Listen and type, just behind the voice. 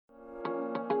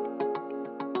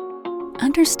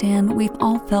Understand we've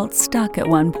all felt stuck at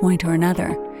one point or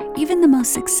another, even the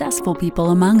most successful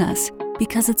people among us,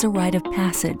 because it's a rite of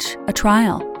passage, a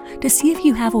trial, to see if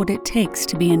you have what it takes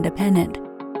to be independent.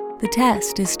 The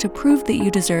test is to prove that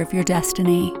you deserve your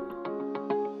destiny.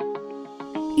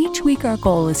 Each week our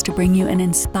goal is to bring you an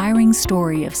inspiring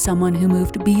story of someone who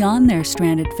moved beyond their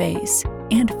stranded phase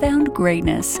and found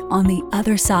greatness on the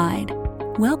other side.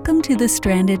 Welcome to the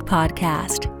Stranded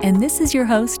Podcast, and this is your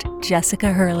host,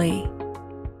 Jessica Hurley.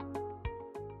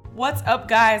 What's up,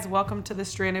 guys? Welcome to the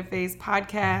Stranded Phase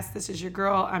Podcast. This is your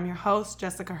girl. I'm your host,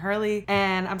 Jessica Hurley,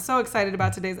 and I'm so excited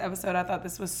about today's episode. I thought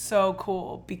this was so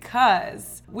cool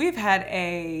because we've had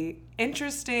a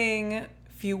interesting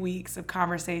few weeks of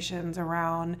conversations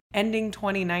around ending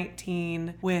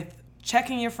 2019 with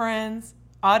checking your friends,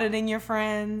 auditing your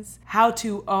friends, how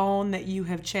to own that you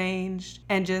have changed,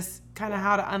 and just kind of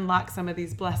how to unlock some of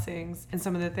these blessings and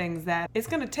some of the things that it's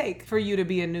going to take for you to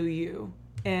be a new you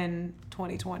in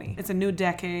 2020. It's a new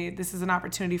decade. This is an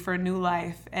opportunity for a new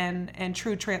life and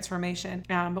true transformation.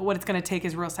 But what it's going to take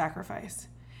is real sacrifice.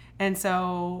 And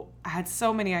so I had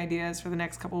so many ideas for the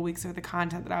next couple of weeks of the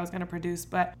content that I was going to produce,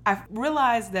 but I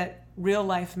realized that real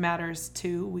life matters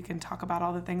too. We can talk about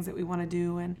all the things that we want to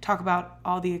do and talk about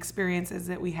all the experiences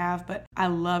that we have, but I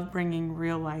love bringing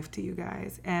real life to you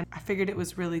guys. And I figured it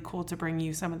was really cool to bring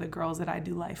you some of the girls that I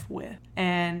do life with.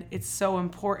 And it's so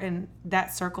important,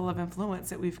 that circle of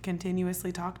influence that we've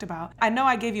continuously talked about. I know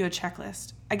I gave you a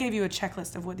checklist. I gave you a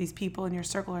checklist of what these people in your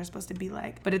circle are supposed to be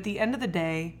like. But at the end of the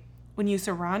day, when you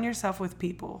surround yourself with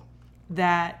people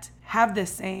that have the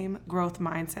same growth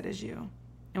mindset as you,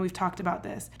 and we've talked about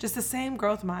this, just the same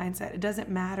growth mindset. It doesn't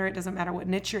matter what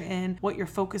niche you're in, what you're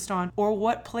focused on, or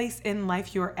what place in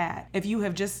life you're at. If you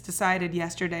have just decided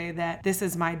yesterday that this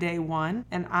is my day one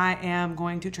and I am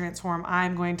going to transform,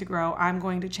 I'm going to grow, I'm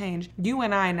going to change, you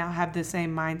and I now have the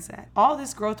same mindset. All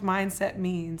this growth mindset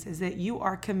means is that you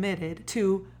are committed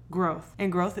to growth.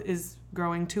 And growth is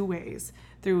growing two ways: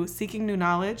 through seeking new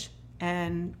knowledge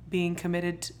and being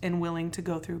committed and willing to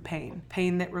go through pain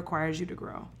that requires you to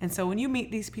grow. And so when you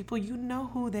meet these people, you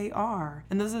know who they are.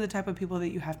 And those are the type of people that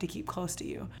you have to keep close to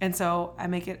you. And so I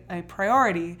make it a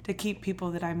priority to keep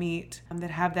people that I meet that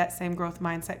have that same growth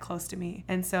mindset close to me.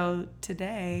 And so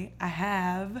today I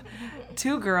have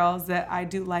two girls that I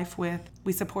do life with.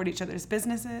 We support each other's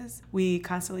businesses. We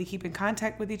constantly keep in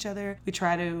contact with each other. We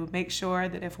try to make sure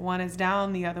that if one is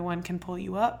down, the other one can pull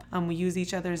you up. We use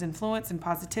each other's influence and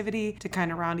positivity to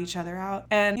kind of round each other out.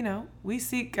 And, we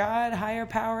seek God, higher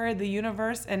power, the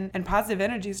universe, and positive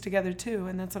energies together too.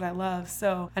 And that's what I love.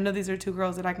 So I know these are two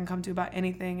girls that I can come to about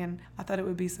anything. And I thought it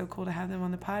would be so cool to have them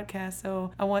on the podcast.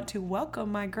 So I want to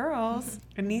welcome my girls,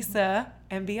 Anissa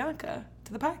and Bianca,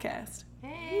 to the podcast.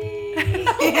 Hey!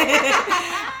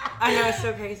 I know, it's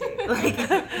so crazy.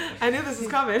 I knew this was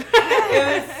coming.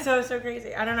 It was so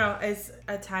crazy. I don't know. It's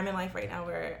a time in life right now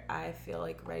where I feel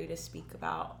ready to speak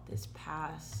about this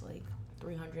past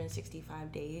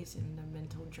 365 days and the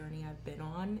mental journey I've been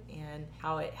on and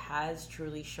how it has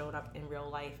truly shown up in real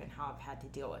life and how I've had to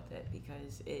deal with it,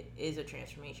 because it is a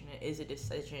transformation. It is a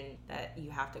decision that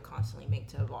you have to constantly make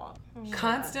to evolve.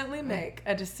 Constantly make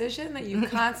a decision that you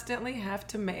constantly have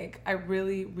to make. I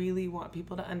really, really want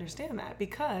people to understand that,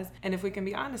 because, and if we can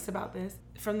be honest about this,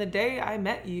 from the day I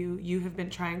met you, you have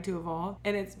been trying to evolve,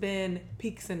 and it's been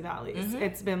peaks and valleys. Mm-hmm.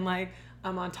 It's been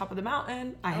I'm on top of the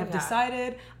mountain. I have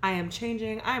decided I am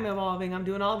changing. I'm evolving. I'm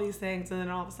doing all these things. And then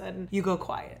all of a sudden you go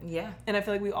quiet. Yeah. And I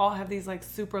feel like we all have these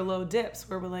super low dips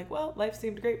where we're well, life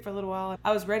seemed great for a little while.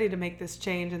 I was ready to make this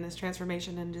change and this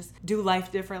transformation and just do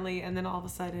life differently. And then all of a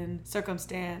sudden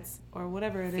circumstance or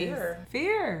whatever it is.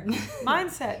 Fear.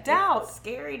 Mindset. Doubt. It's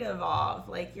scary to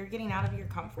evolve. You're getting out of your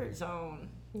comfort zone.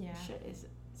 Yeah. Shit is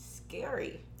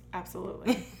scary.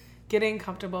 Absolutely. Getting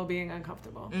comfortable being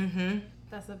uncomfortable. Mm-hmm.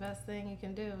 That's the best thing you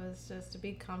can do, is just to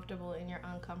be comfortable in your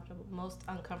most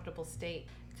uncomfortable state.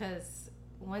 Because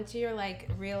once you're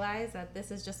realize that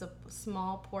this is just a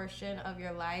small portion of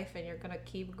your life and you're going to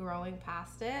keep growing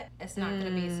past it, it's not going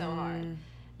to be so hard.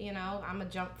 I'm a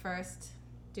jump first,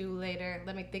 do later,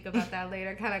 let me think about that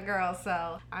later kind of girl.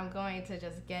 So I'm going to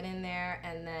just get in there,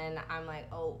 and then I'm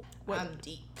I'm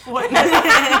deep. What?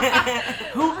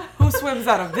 Who swims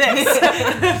out of this?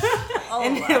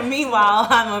 And meanwhile,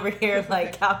 I'm over here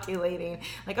calculating,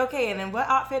 okay, and then what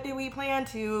outfit do we plan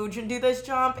to do this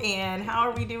jump, and how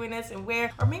are we doing this, and where,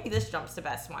 or maybe this jump's the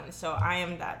best one. So I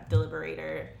am that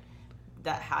deliberator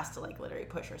that has to like literally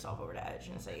push herself over the edge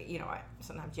and say, you know what,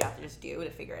 sometimes you have to just do to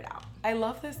figure it out. I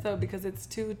love this though, because it's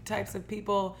two types of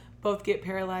people, both get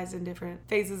paralyzed in different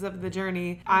phases of the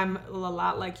journey. I'm a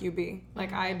lot like you be.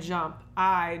 Like I jump.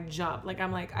 Like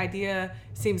I'm like, idea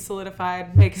seems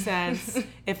solidified, makes sense.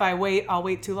 If I wait, I'll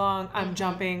wait too long. I'm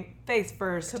jumping face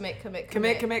first.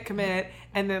 Commit.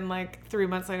 And then like 3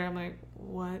 months later, I'm like,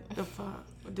 what the fuck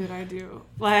did I do?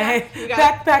 Like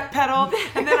back pedal.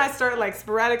 And then I start like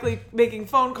sporadically making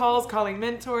phone calls, calling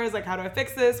mentors, like, how do I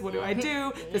fix this? What do I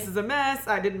do? This is a mess.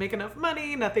 I didn't make enough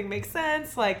money. Nothing makes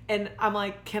sense. Like, and I'm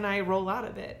like, can I roll out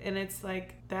of it? And it's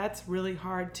like, that's really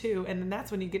hard too. And then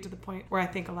that's when you get to the point where I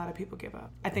think a lot of people give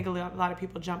up. I think a lot of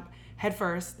people jump head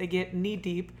first. They get knee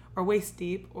deep or waist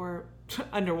deep or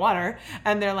underwater,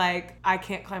 and they're like, I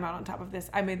can't climb out on top of this.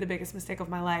 I made the biggest mistake of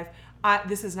my life.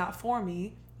 This is not for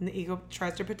me. And the ego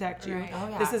tries to protect you. Right. Oh,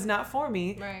 yeah. This is not for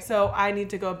me. Right. So I need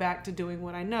to go back to doing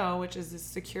what I know, which is this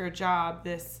secure job,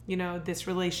 this, this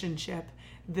relationship,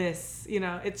 this,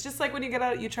 it's just like when you get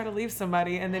out, you try to leave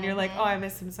somebody and then you're like, oh, I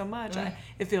miss him so much.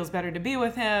 It feels better to be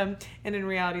with him. And in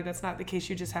reality, that's not the case.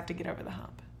 You just have to get over the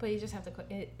hump. But you just have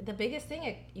to, the biggest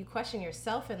thing, you question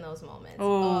yourself in those moments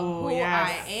of who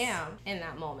I am in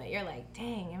that moment. You're like,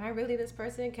 dang, am I really this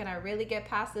person? Can I really get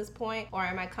past this point? Or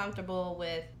am I comfortable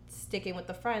with sticking with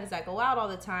the friends that go out all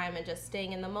the time and just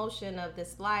staying in the motion of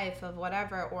this life of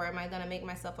whatever? Or am I going to make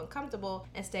myself uncomfortable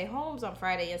and stay home on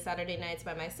Friday and Saturday nights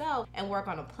by myself and work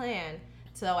on a plan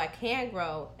so I can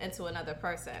grow into another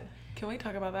person? Can we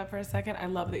talk about that for a second? I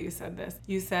love that you said this.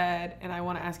 You said, and I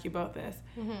want to ask you both this,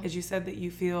 is you said that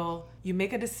you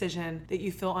make a decision that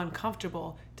you feel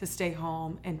uncomfortable to stay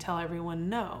home and tell everyone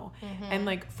no. And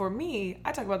like for me,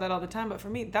 I talk about that all the time, but for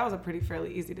me, that was a pretty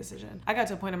fairly easy decision. I got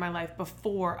to a point in my life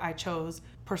before I chose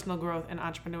personal growth and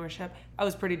entrepreneurship, I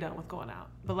was pretty done with going out.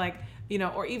 But like,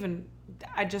 or even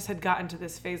I just had gotten to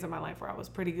this phase of my life where I was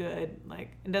pretty good.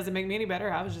 Like, it doesn't make me any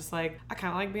better. I was just like, I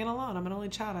kind of like being alone. I'm an only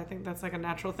child. I think that's like a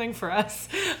natural thing for us.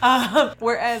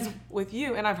 Whereas with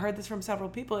you, and I've heard this from several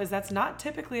people, is that's not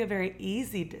typically a very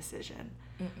easy decision.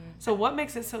 So what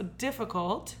makes it so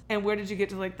difficult, and where did you get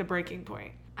to like the breaking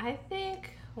point? I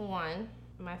think one,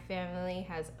 my family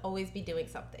has always be doing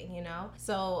something,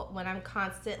 So when I'm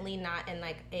constantly not in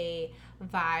like a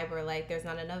vibe or like there's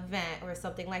not an event or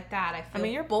something like that, I feel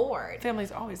you're bored.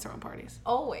 Family's always throwing parties.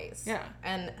 Always. Yeah.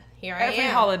 And here I am. Every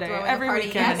holiday, throwing every a party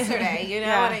weekend. Yesterday, you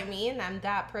know what I mean? I'm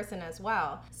that person as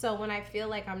well. So when I feel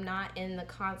like I'm not in the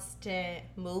constant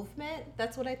movement,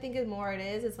 that's what I think is more it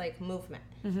is. It's like movement.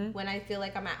 When I feel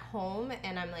like I'm at home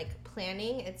and I'm like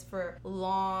planning, it's for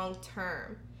long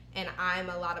term. And I'm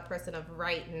a lot of person of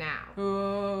right now.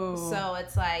 Ooh. So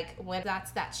it's like when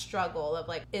that's that struggle of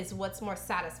like, is what's more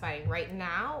satisfying right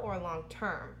now or long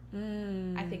term?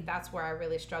 I think that's where I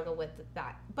really struggle with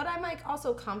that. But I'm like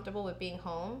also comfortable with being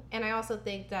home. And I also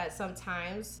think that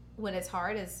sometimes when it's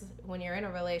hard is when you're in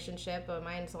a relationship, but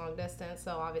mine's long distance,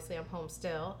 so obviously I'm home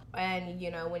still. And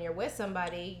when you're with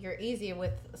somebody, you're easier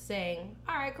with saying,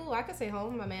 all right, cool, I can stay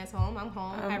home. My man's home. I'm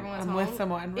home. Everyone's home. I'm with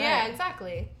someone, right? Yeah,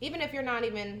 exactly. Even if you're not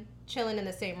even chilling in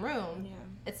the same room,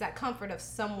 it's that comfort of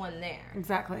someone there.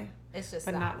 Exactly. It's just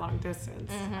but that. not long distance.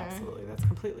 Absolutely. That's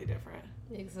completely different.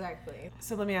 Exactly.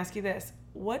 So let me ask you this.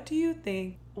 What do you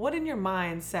think, what in your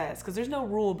mind says, because there's no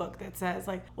rule book that says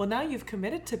like, well, now you've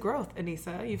committed to growth,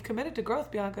 Anissa. You've committed to growth,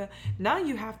 Bianca. Now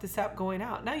you have to stop going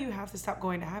out. Now you have to stop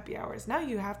going to happy hours. Now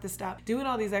you have to stop doing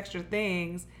all these extra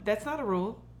things. That's not a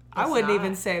rule. I wouldn't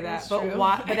even say that, but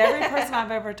why? But every person I've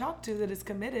ever talked to that is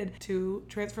committed to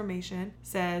transformation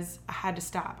says, I had to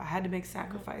stop. I had to make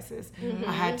sacrifices.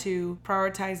 I had to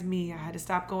prioritize me. I had to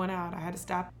stop going out. I had to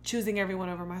stop choosing everyone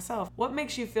over myself. What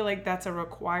makes you feel like that's a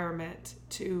requirement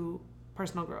to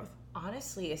personal growth?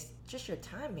 Honestly, it's just your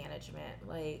time management.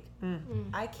 Like,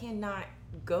 I cannot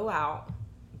go out,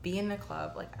 be in the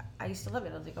club. Like, I used to love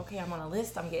it. I was like, okay, I'm on a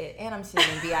list. I'm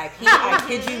sitting in VIP. I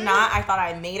kid you not. I thought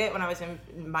I made it when I was in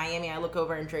Miami. I look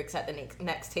over and Drake's at the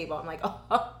next table. I'm like,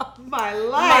 oh, my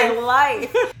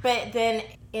life. But then,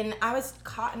 and I was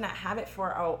caught in that habit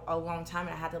for a long time,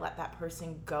 and I had to let that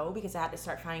person go because I had to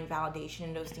start finding validation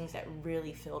in those things that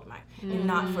really filled my, and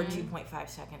not for 2.5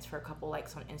 seconds for a couple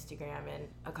likes on Instagram and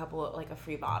a couple of, like, a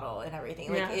free bottle and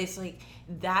everything. Like, it's like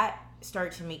that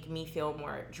started to make me feel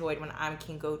more joyed when I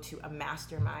can go to a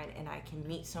mastermind and I can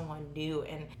meet someone new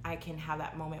and I can have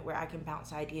that moment where I can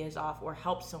bounce ideas off or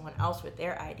help someone else with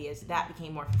their ideas. That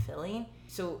became more fulfilling.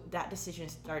 So that decision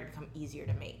started to become easier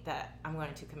to make, that I'm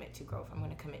going to commit to growth. I'm going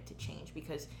to commit to change,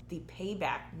 because the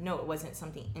payback, no, it wasn't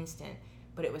something instant,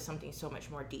 but it was something so much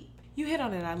more deep. You hit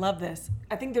on it. I love this.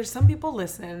 I think there's some people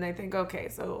listening and they think, okay,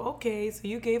 so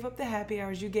you gave up the happy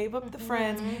hours, you gave up the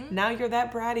friends. Now you're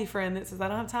that bratty friend that says, I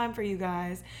don't have time for you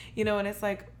guys. You know, and it's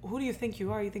like, who do you think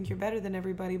you are? You think you're better than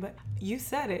everybody, but you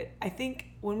said it. I think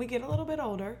when we get a little bit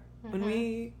older, when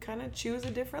we kind of choose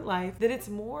a different life, that it's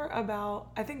more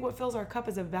about, I think what fills our cup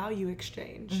is a value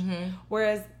exchange.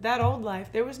 Whereas that old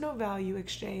life, there was no value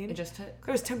exchange. It just took.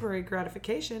 There was temporary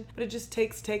gratification, but it just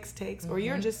takes, or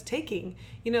you're just taking,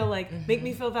 you know, like, make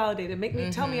me feel validated, make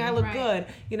me, tell me I look good.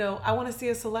 You know, I want to see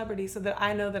a celebrity so that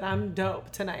I know that I'm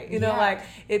dope tonight. You know, like,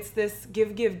 it's this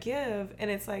give. And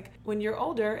it's like, when you're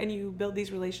older and you build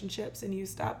these relationships and you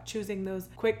stop choosing those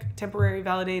quick, temporary,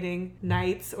 validating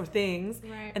nights or things,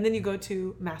 and then you go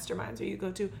to masterminds, or you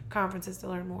go to conferences to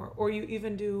learn more, or you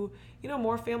even do, you know,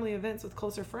 more family events with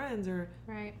closer friends, or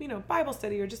you know, Bible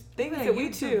study, or just things that we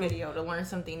do. Video to learn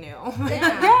something new.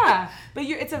 But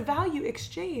it's a value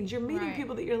exchange. You're meeting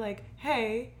people that you're like,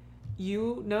 hey,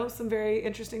 you know some very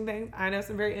interesting things, I know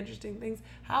some very interesting things.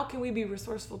 How can we be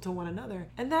resourceful to one another?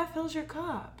 And that fills your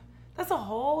cup. That's a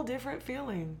whole different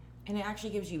feeling. And it actually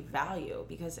gives you value,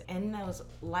 because in those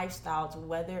lifestyles,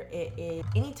 whether it is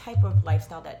any type of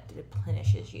lifestyle that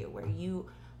replenishes you, where you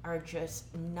are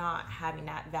just not having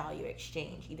that value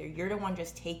exchange, either you're the one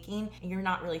just taking and you're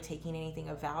not really taking anything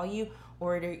of value,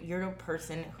 or you're the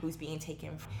person who's being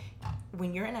taken.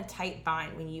 When you're in a tight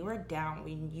bind, when you are down,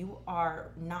 when you are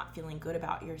not feeling good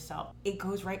about yourself, it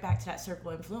goes right back to that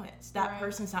circle of influence. That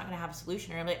person's not going to have a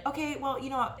solution. Or you're like, okay, well, you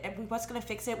know what, what's going to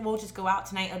fix it? We'll just go out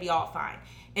tonight. It'll be all fine.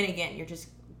 And again, you're just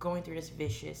going through this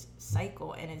vicious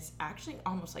cycle, and it's actually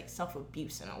almost like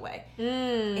self-abuse in a way.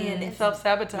 And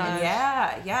self-sabotage.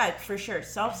 Yeah, for sure.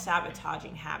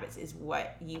 Self-sabotaging habits is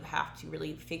what you have to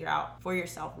really figure out for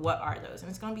yourself. What are those? And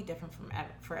it's going to be different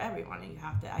for everyone, and you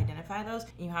have to identify those,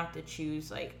 and you have to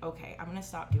choose, like, okay, I'm going to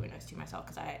stop doing this to myself,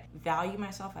 because I value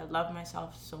myself, I love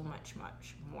myself so much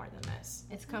more than this.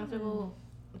 It's comfortable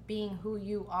being who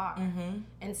you are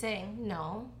and saying,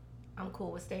 no, I'm cool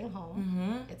with staying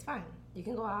home. It's fine. You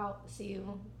can go out, see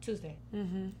you Tuesday.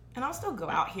 And I'll still go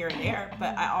out here and there,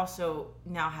 but I also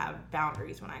now have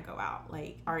boundaries when I go out.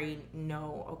 Like, I already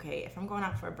know, okay, if I'm going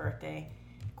out for a birthday,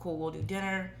 cool, we'll do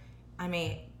dinner. I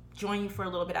may join you for a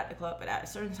little bit at the club, but at a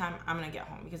certain time, I'm going to get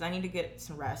home, because I need to get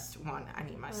some rest. One, I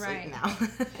need my sleep now.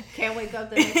 Can't wake up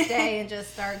the next day and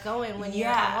just start going when you're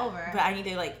hungover. But I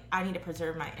need to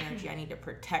preserve my energy. I need to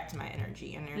protect my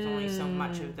energy, and there's only so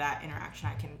much of that interaction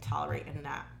I can tolerate in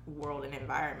that world and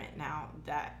environment now,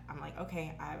 that I'm like,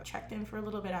 okay, I've checked in for a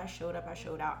little bit, I showed up, I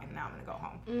showed out, and now I'm gonna go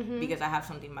home because I have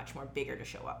something much more bigger to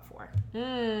show up for.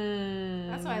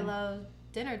 That's why I love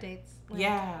dinner dates. Like,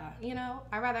 you know,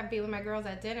 I'd rather be with my girls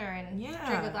at dinner and drink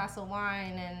a glass of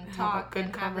wine and talk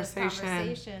and have these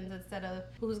conversations instead of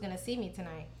who's gonna see me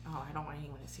tonight. Oh, I don't want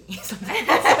anyone to see me.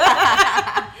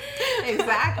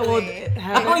 Exactly. Well,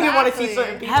 I don't even want to see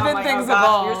certain people. Haven't things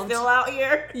evolved? You're still out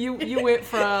here. You went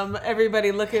from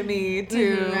everybody look at me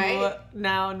to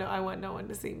now, no, I want no one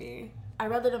to see me. I'd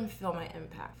rather them feel my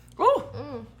impact. Ooh.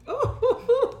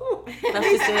 That's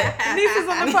just it. Anissa's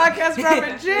on the podcast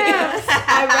dropping gems.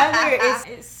 I'd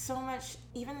rather, it's so much,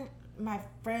 even my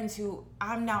friends who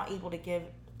I'm now able to give,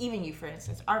 even you, for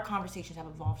instance, our conversations have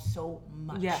evolved so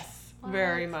much. Yes,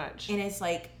 very much. And it's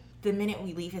like, the minute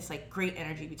we leave, it's like great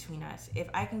energy between us. If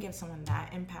I can give someone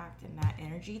that impact and that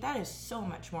energy, that is so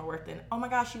much more worth than, oh my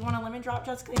gosh, you want a lemon drop,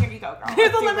 Jessica? Here you go, girl.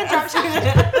 Here's a lemon drop.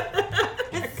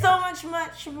 It's so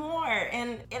much more.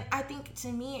 And I think, to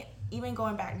me, even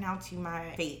going back now to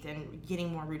my faith and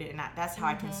getting more rooted in that, that's how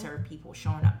I can serve people,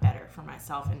 showing up better for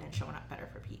myself and then showing up better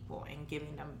for people and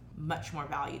giving them much more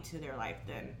value to their life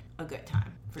than a good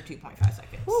time for 2.5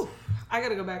 seconds. Whew. I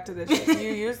gotta go back to this.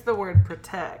 You used the word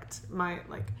protect.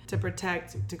 To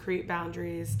protect, to create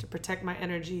boundaries, to protect my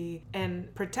energy.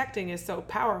 And protecting is so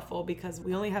powerful because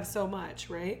we only have so much,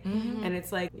 right? And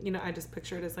it's like, you know, I just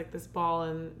picture it as like this ball,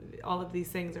 and all of these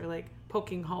things are like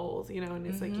poking holes, you know, and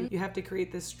it's like you have to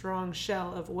create this strong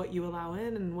shell of what you allow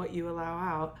in and what you allow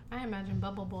out. I imagine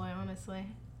Bubble Boy, honestly.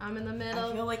 I'm in the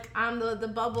middle. I feel like I'm the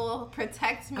bubble,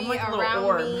 protect me, like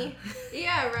around me.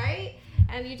 Yeah, right?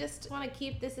 And you just want to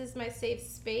keep, this is my safe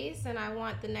space, and I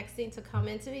want the next thing to come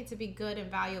into me to be good and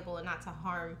valuable and not to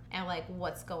harm and like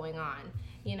what's going on.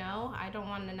 You know, I don't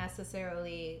want to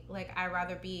necessarily, like, I'd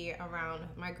rather be around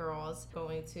my girls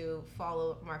going to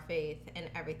follow my faith and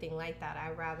everything like that.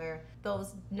 I'd rather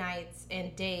those nights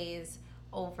and days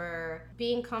over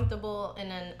being comfortable in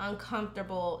an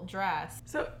uncomfortable dress.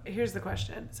 So here's the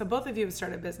question. So both of you have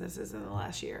started businesses in the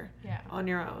last year on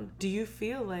your own. Do you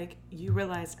feel like you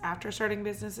realized after starting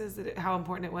businesses how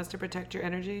important it was to protect your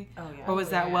energy? Oh, yeah. Or was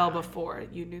that well before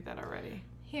you knew that already?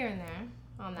 Here and there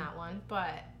on that one.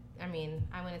 But, I mean,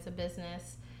 I went into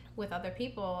business with other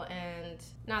people, and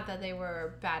not that they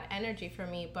were bad energy for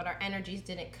me, but our energies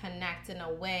didn't connect in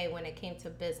a way when it came to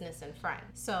business and friends.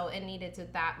 So it needed to,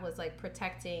 that was like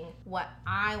protecting what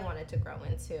I wanted to grow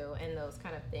into and those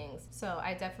kind of things. So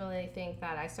I definitely think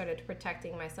that I started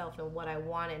protecting myself and what I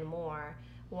wanted more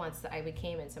once I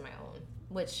became into my own,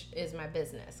 which is my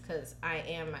business, because I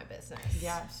am my business.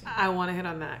 Yes. I want to hit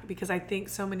on that because I think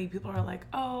so many people are like,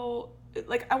 oh,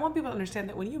 like I want people to understand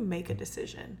that when you make a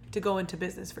decision to go into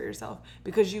business for yourself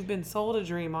because you've been sold a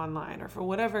dream online or for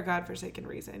whatever godforsaken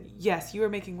reason, yes, you are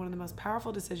making one of the most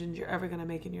powerful decisions you're ever going to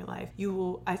make in your life. You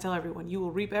will, I tell everyone, you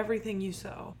will reap everything you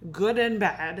sow, good and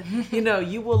bad.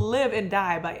 You will live and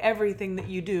die by everything that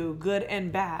you do, good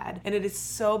and bad. And it is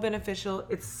so beneficial.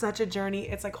 It's such a journey.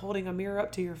 It's like holding a mirror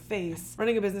up to your face.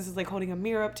 Running a business is like holding a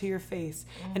mirror up to your face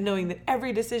and knowing that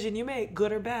every decision you make,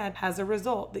 good or bad, has a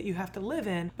result that you have to live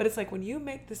in. But it's like when you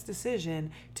make this decision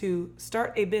to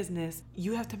start a business,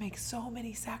 you have to make so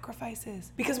many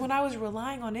sacrifices. Because when I was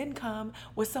relying on income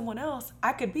with someone else,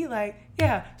 I could be like,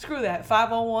 yeah, screw that.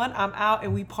 501, I'm out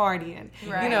and we partying.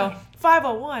 Right.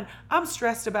 501, I'm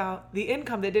stressed about the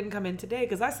income that didn't come in today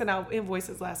because I sent out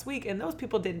invoices last week and those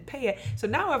people didn't pay it. So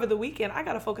now over the weekend, I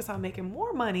got to focus on making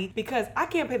more money because I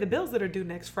can't pay the bills that are due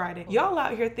next Friday. Y'all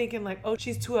out here thinking like, oh,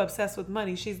 she's too obsessed with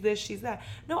money. She's this, she's that.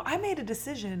 No, I made a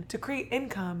decision to create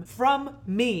income from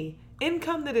me.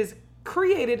 Income that is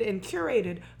created and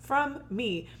curated from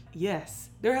me. Yes,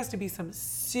 there has to be some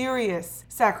serious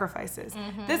sacrifices.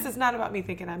 This is not about me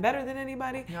thinking I'm better than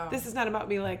anybody. No. This is not about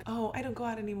me like, oh, I don't go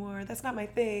out anymore. That's not my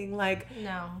thing. Like,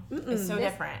 No. It's so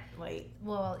different. Like,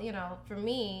 Well, for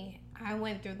me, I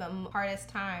went through the hardest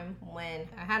time when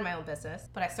I had my own business,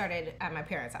 but I started at my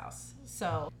parents' house.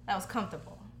 So that was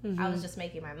comfortable. I was just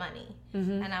making my money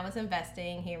and I was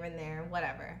investing here and there,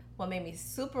 whatever. What made me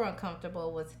super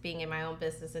uncomfortable was being in my own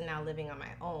business and now living on my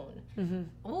own.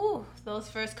 Ooh, those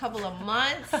first couple of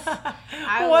months.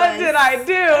 what did I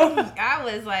do? I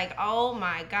was like, oh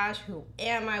my gosh, who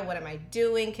am I? What am I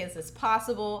doing? Is this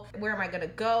possible? Where am I going to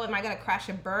go? Am I going to crash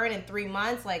and burn in 3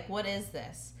 months? Like, what is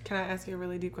this? Can I ask you a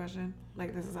really deep question?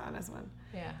 Like, this is an honest one.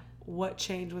 Yeah. What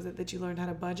change was it that you learned how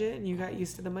to budget and you got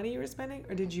used to the money you were spending,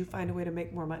 or did you find a way to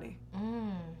make more money?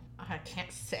 I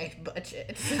can't say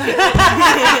budget.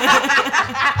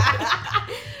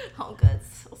 Home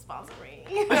Goods will sponsor me.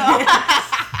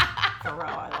 for real,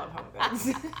 I love Home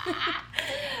Goods.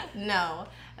 No,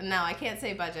 I can't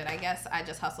say budget. I guess I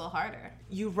just hustle harder.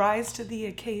 You rise to the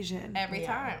occasion. Every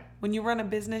time. When you run a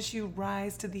business, you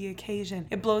rise to the occasion.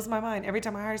 It blows my mind. Every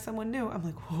time I hire someone new, I'm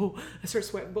like, whoa, I start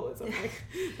sweating bullets. I'm like,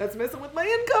 that's messing with my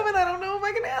income and I don't know if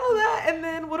I can handle that. And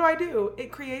then what do?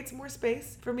 It creates more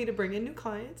space for me to bring in new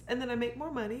clients. And then I make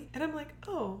more money. And I'm like,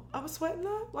 oh, I was sweating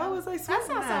that? Why was I sweating that? That's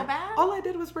not so bad. All I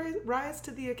did was rise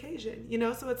to the occasion,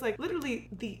 So it's like literally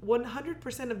the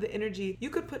 100% of the energy, you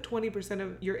could put 20%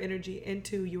 of your energy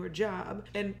into your job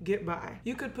and get by.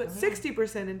 You could put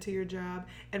 60% into your job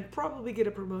and probably get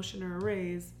a promotion or a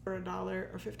raise for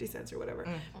 $1 or 50 cents or whatever.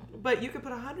 But you could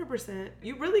put 100%.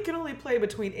 You really can only play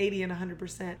between 80 and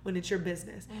 100% when it's your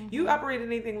business. You operate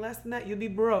anything less than that, you'll be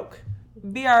broke.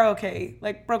 B-R-O-K.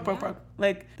 Like broke.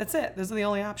 Like that's it. Those are the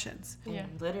only options. Yeah.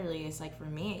 Literally, it's like for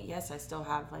me, yes, I still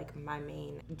have like my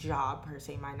main job per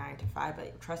se, my 9 to 5,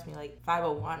 but trust me, like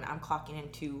 501, I'm clocking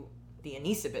into the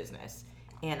Anissa business.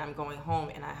 And I'm going home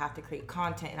and I have to create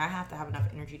content and I have to have enough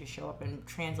energy to show up and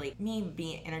translate me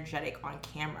being energetic on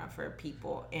camera for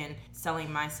people and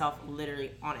selling myself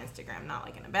literally on Instagram, not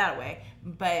like in a bad way,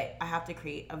 but I have to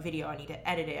create a video. I need to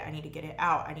edit it. I need to get it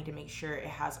out. I need to make sure it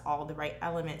has all the right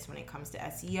elements when it comes to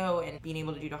SEO and being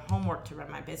able to do the homework to run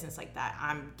my business like that.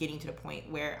 I'm getting to the point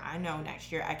where I know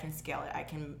next year I can scale it. I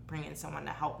can bring in someone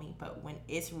to help me. But when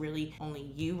it's really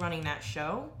only you running that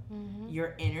show,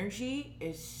 your energy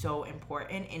is so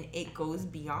important. And it goes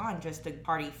beyond just the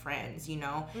party friends,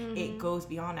 It goes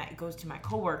beyond that. It goes to my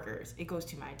coworkers. It goes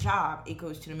to my job. It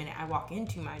goes to the minute I walk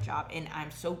into my job. And I'm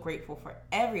so grateful for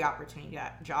every opportunity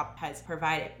that job has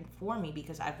provided for me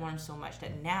because I've learned so much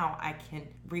that now I can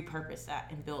repurpose that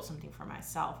and build something for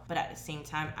myself. But at the same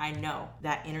time, I know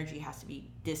that energy has to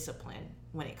be disciplined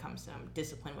when it comes to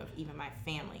discipline with even my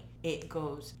family. It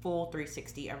goes full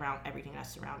 360 around everything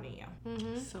that's surrounding you.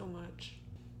 So much.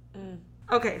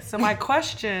 Okay, so my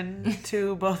question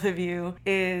to both of you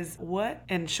is what,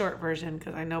 in short version,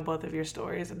 because I know both of your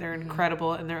stories and they're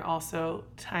incredible and they're also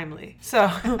timely. So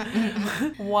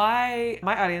why,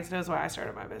 my audience knows why I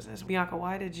started my business. Bianca,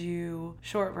 why did you,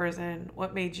 short version,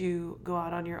 what made you go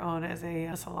out on your own as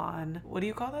a salon, what do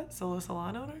you call that? Solo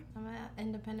salon owner? I'm an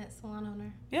independent salon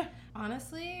owner. Yeah.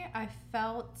 Honestly, I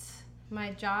felt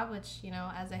my job, which, you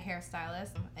know, as a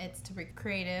hairstylist, it's to be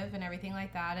creative and everything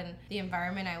like that. And the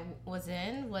environment I was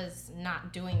in was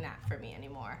not doing that for me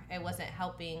anymore. It wasn't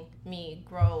helping me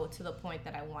grow to the point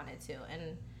that I wanted to.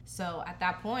 And so at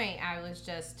that point, I was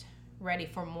just ready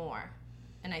for more.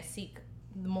 And I seek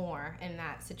more in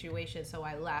that situation. So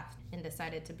I left and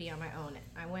decided to be on my own.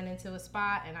 I went into a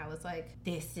spot and I was like,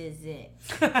 this is it.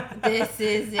 This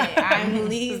is it. I'm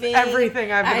leaving.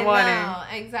 Everything I've been wanting. Know,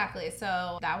 exactly.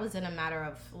 So that was in a matter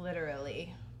of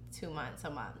literally 2 months, a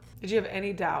month. Did you have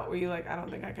any doubt? Were you like, I don't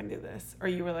think I can do this? Or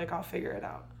you were like, I'll figure it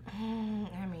out?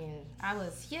 I mean, I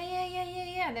was, yeah.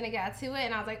 And then it got to it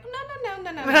and I was like, no.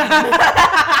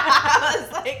 I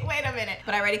was like, wait a minute.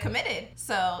 But I already committed.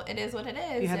 So it is what it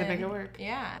is. You had to make it work.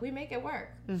 Yeah, we make it work.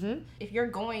 Mm-hmm. If you're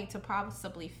going to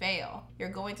possibly fail, you're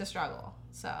going to struggle.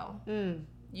 So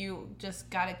you just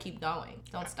got to keep going.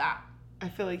 Don't stop. I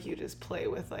feel like you just play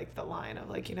with like the line of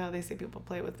like, you know, they say people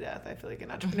play with death. I feel like an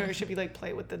entrepreneur should be like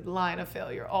play with the line of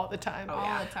failure all the time.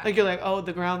 All the time. Like you're like, oh,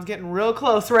 the ground's getting real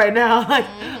close right now. Like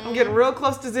I'm getting real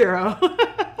close to zero.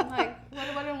 Like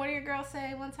what did your girl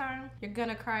say one time? You're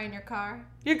gonna cry in your car.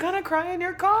 You're gonna cry in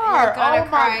your car. You're gonna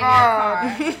cry in your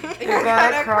car. You're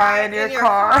gonna cry in your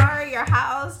car. Your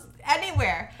house.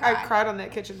 Anywhere. I cried on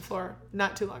that kitchen floor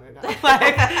not too long ago.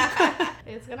 Like,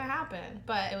 it's gonna happen,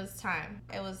 but it was time.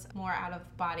 It was more out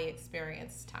of body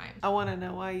experience time. I want to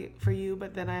know why for you,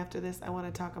 but then after this, I want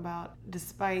to talk about,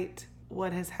 despite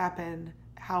what has happened,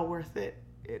 how worth it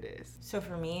is. So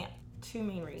for me, 2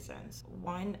 main reasons.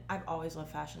 One, I've always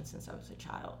loved fashion since I was a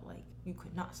child. Like, you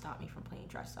could not stop me from playing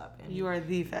dress up and You are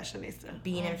the fashionista.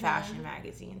 being in fashion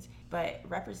magazines. But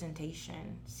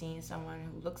representation, seeing someone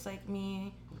who looks like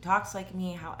me, who talks like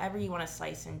me, however you want to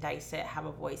slice and dice it, have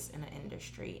a voice in the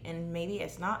industry. And maybe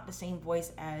it's not the same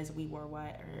voice as We Were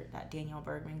What or that Danielle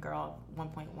Bergman girl,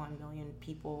 1.1 million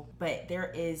people, but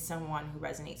there is someone who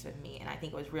resonates with me. And I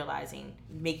think it was realizing,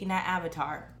 making that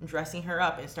avatar, dressing her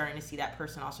up, and starting to see that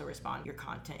person also respond to your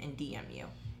content and DM you.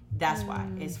 That's why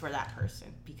it's for that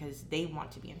person, because they want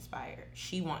to be inspired.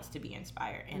 She wants to be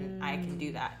inspired, and I can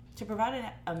do that. To provide an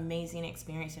amazing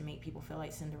experience and make people feel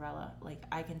like Cinderella, like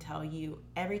I can tell you,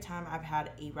 every time I've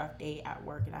had a rough day at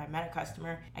work and I met a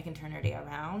customer, I can turn her day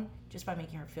around just by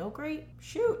making her feel great.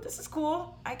 Shoot, this is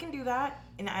cool. I can do that.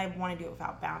 And I want to do it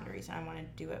without boundaries, and I want to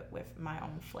do it with my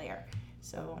own flair.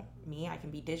 So me, I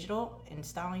can be digital and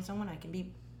styling someone. I can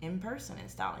be in person and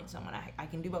styling someone. I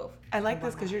can do both. I like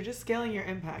this because you're just scaling your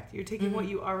impact. You're taking what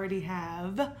you already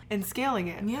have and scaling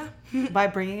it. Yeah. By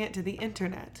bringing it to the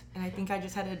internet. And I think I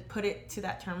just had to put it to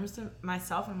that terms to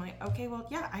myself. I'm like, okay, well,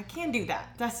 yeah, I can do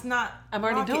that. That's not I'm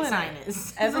already rocket doing science.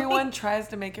 it. Everyone tries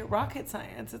to make it rocket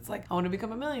science. It's like, I want to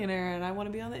become a millionaire and I want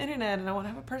to be on the internet and I want to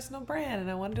have a personal brand and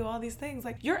I want to do all these things.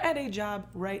 Like, you're at a job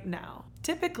right now.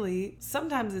 Typically,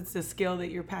 sometimes it's a skill that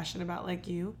you're passionate about, like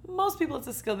you. Most people, it's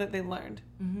a skill that they learned.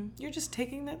 You're just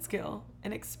taking that skill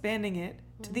and expanding it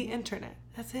to the internet.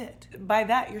 That's it. By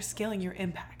that, you're scaling your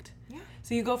impact. Yeah.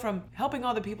 So you go from helping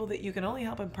all the people that you can only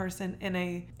help in person in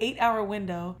a 8-hour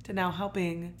window to now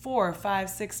helping 4, 5,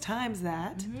 6 times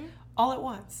that all at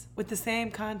once with the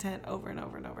same content over and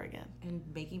over and over again. And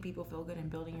making people feel good and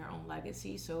building your own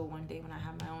legacy. So one day when I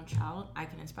have my own child, I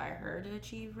can inspire her to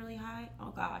achieve really high.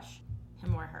 Oh gosh.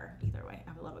 Him or her, either way.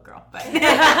 I would love a girl, but You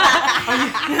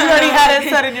already had it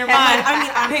set in your mind. I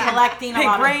mean, I'm collecting a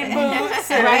lot of rain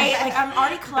boots, right? Like I'm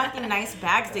already collecting nice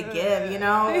bags to give, you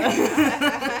know.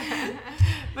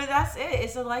 But that's it.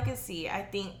 It's a legacy. I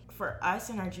think for us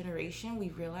in our generation, we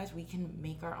realize we can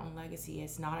make our own legacy.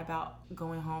 It's not about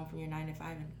going home from your 9 to 5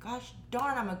 and gosh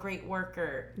darn, I'm a great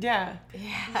worker. Yeah.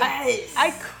 Yes.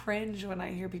 I cringe when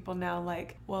I hear people now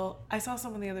like, well, I saw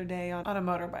someone the other day on a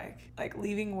motorbike, like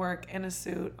leaving work in a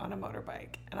suit on a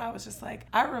motorbike. And I was just like,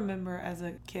 I remember as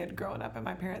a kid growing up and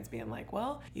my parents being like,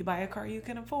 well, you buy a car you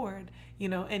can afford, you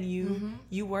know, and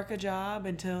you work a job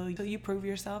until you prove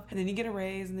yourself, and then you get a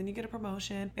raise, and then you get a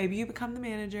promotion. Maybe you become the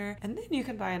manager, and then you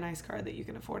can buy a nice car that you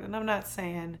can afford. And I'm not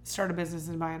saying start a business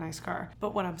and buy a nice car,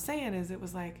 but what I'm saying is it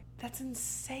was like, that's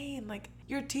insane. Like,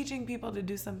 you're teaching people to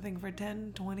do something for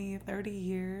 10, 20, 30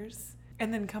 years.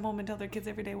 and then come home and tell their kids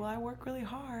every day, well, I work really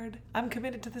hard. I'm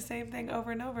committed to the same thing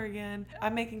over and over again.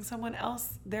 I'm making someone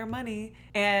else their money,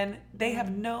 and they have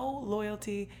no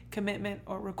loyalty, commitment,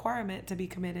 or requirement to be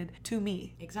committed to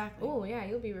me. Exactly. Oh, yeah,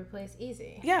 you'll be replaced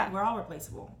easy. Yeah. We're all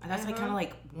replaceable. And that's like kind of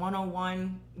like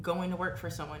 101 going to work for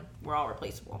someone. We're all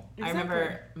replaceable. Exactly. I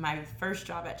remember my first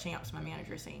job at Champs, my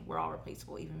manager saying, we're all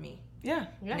replaceable, even me. Yeah.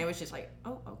 And it was just like,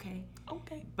 oh, okay.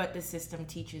 Okay. But the system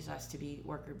teaches us to be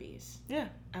worker bees. Yeah,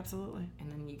 absolutely.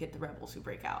 And then you get the rebels who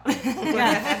break out.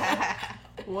 Yeah.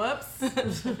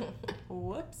 Whoops.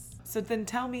 Whoops. So then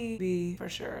tell me for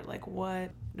sure, like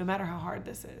what, no matter how hard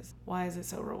this is, why is it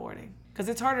so rewarding? Because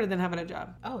it's harder than having a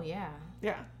job. Oh, yeah.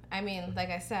 Yeah. I mean, like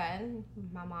I said,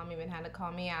 my mom even had to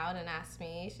call me out and ask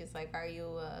me, she's like, are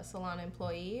you a salon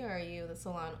employee or are you the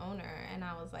salon owner? And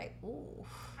I was like, ooh.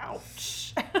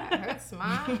 Ouch. That hurts,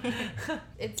 Mom.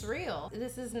 It's real.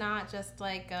 This is not just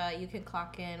like you can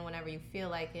clock in whenever you feel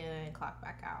like it and clock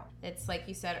back out. It's like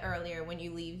you said earlier, when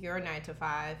you leave your 9 to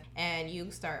 5 and you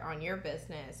start on your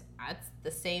business, it's the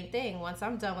same thing. Once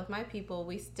I'm done with my people,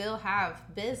 we still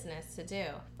have business to do.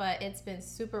 But it's been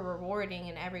super rewarding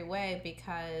in every way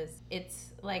because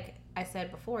it's like I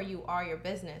said before, you are your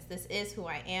business. This is who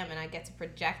I am, and I get to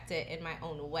project it in my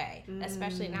own way.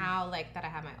 Especially now, like that I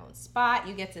have my own spot,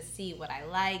 you get to see what I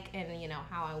like and, you know,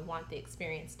 how I want the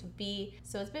experience to be.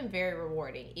 So it's been very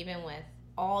rewarding, even with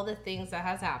all the things that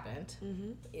has happened.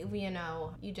 You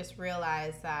know, you just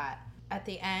realize that at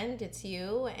the end, it's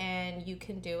you and you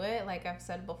can do it. Like I've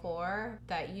said before,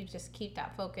 that you just keep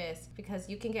that focus because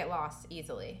you can get lost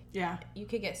easily. Yeah. You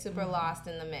could get super lost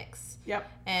in the mix. Yep.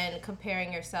 And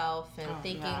comparing yourself and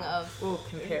thinking of... Ooh,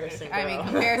 comparison, girl. I mean,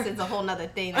 comparison's a whole nother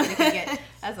thing that we can get.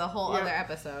 That's a whole other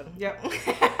episode. Yep.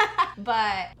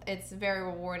 But it's very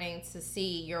rewarding to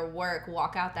see your work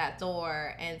walk out that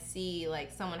door and see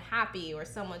like someone happy or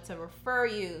someone to refer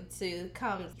you to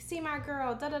come see my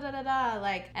girl, da da da da da.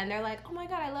 Like, and they're like, oh my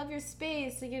God, I love your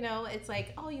space. You know, it's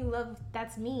like, oh, you love,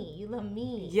 that's me. You love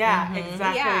me. Yeah,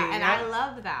 exactly. Yeah, and Yep. I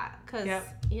love that because,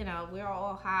 you know, we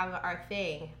all have our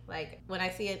thing. Like, when I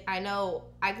see it, I know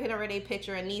I can already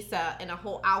picture Anissa in a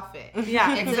whole outfit.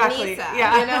 Yeah, It's exactly. Anissa.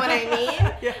 Yeah. You know what I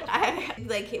mean? Yeah.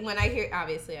 Like, when I hear,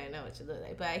 obviously I know what you look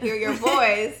like, but I hear your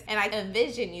voice and I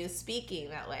envision you speaking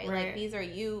that way. Right. Like, these are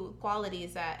you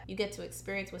qualities that you get to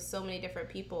experience with so many different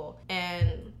people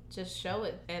and just show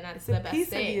it. And that's the It's a best piece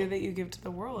thing. of you that you give to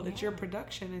the world. It's your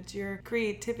production. It's your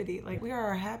creativity. Like, we are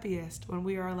our happiest when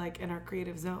we are like in our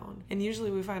creative zone. And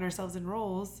usually we find ourselves in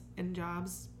roles, in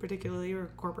jobs particularly,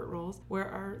 or corporate roles, where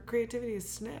our creativity is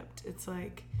snipped. It's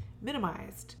like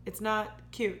minimized. It's not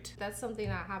cute. That's something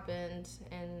that happened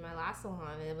in my last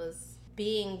salon. It was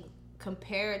being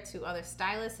compared to other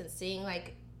stylists and seeing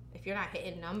like if you're not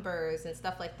hitting numbers and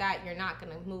stuff like that, you're not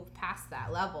going to move past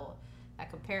that level, that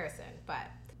comparison. But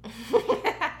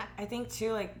I think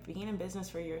too, like being in business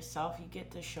for yourself, you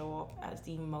get to show up as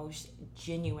the most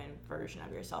genuine version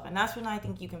of yourself. And that's when I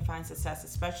think you can find success,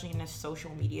 especially in this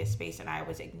social media space. And I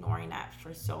was ignoring that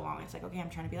for so long. It's like, okay, I'm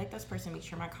trying to be like this person, make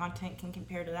sure my content can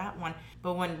compare to that one.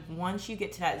 But once you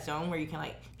get to that zone where you can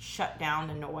like shut down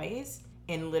the noise,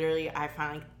 and literally I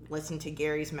finally listened to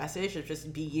Gary's message of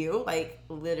just be you, like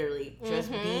literally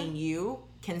just being you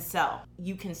can sell.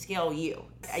 You can scale you.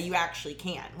 You actually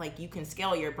can. Like, you can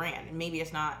scale your brand. And maybe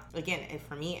it's not, again,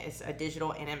 for me, it's a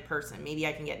digital and in person. Maybe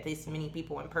I can get this many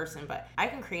people in person, but I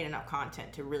can create enough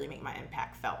content to really make my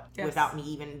impact felt without me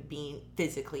even being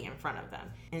physically in front of them.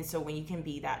 And so when you can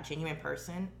be that genuine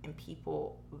person and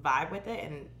people vibe with it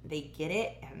and they get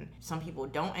it, and some people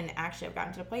don't, and actually I've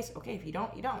gotten to the place, okay, if you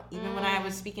don't, you don't. Even when I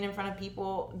was speaking in front of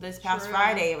people this past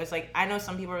Friday, it was like, I know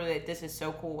some people are like, this is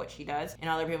so cool what she does, and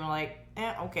other people are like,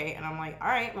 okay. And I'm like, all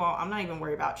right, well, I'm not even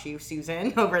worried about you,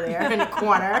 Susan, over there in the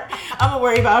corner. I'm gonna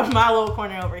worry about my little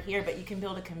corner over here. But you can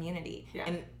build a community,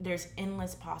 and there's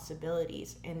endless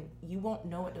possibilities, and you won't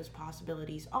know what those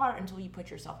possibilities are until you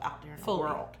put yourself out there in the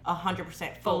world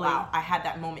 100% full out. I had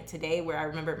that moment today where I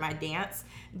remembered my dance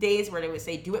days where they would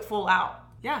say, do it full out.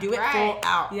 Yeah. Do it full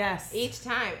out. Yes. each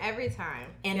time, every time.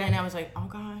 And then I was like, oh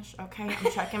gosh, okay,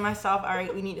 I'm checking myself. All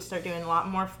right, we need to start doing a lot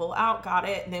more full out. Got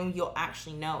it. And then you'll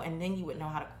actually know. And then you would know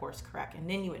how to course correct. And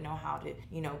then you would know how to,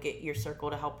 get your circle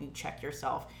to help you check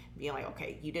yourself. Being like,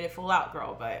 okay, you did it full out,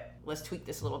 girl, but let's tweak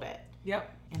this a little bit.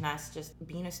 Yep. And that's just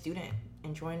being a student,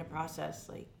 enjoying the process.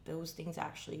 Like, those things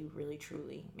actually really,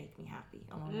 truly make me happy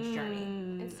along this journey.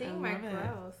 And seeing my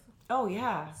growth. Oh,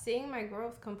 yeah. Seeing my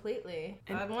growth completely.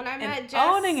 And when I met Jess.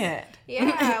 owning it.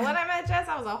 Yeah, when I met Jess,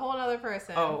 I was a whole other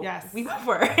person. Oh, yes. We both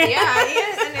were. Yeah,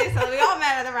 and Anissa, we all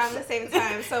met at around the same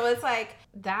time. So it's like,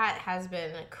 that has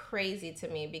been crazy to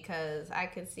me because I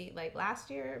could see, like, last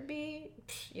year,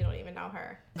 you don't even know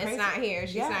her. Crazy. It's not here.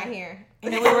 She's not here.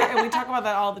 And we talk about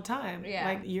that all the time. Yeah.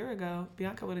 Like a year ago,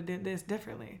 Bianca would have did this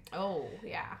differently. Oh,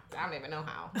 yeah. I don't even know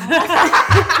how.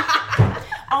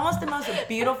 Almost the most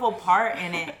beautiful part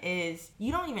in it is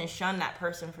you don't even shun that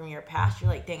person from your past. You're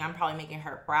like, dang, I'm probably making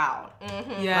her proud.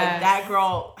 Mm-hmm. Yeah. Like, that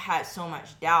girl had so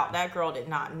much doubt. That girl did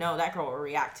not know. That girl will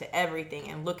react to everything.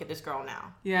 And look at this girl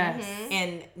now. Yes. Mm-hmm.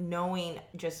 And knowing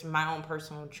just my own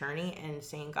personal journey and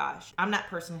saying, gosh, I'm that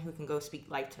person who can go speak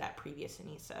life to that previous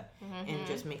Anissa and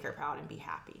just make her proud and be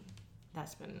happy.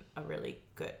 That's been a really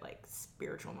good, like,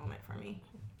 spiritual moment for me.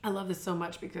 I love this so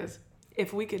much because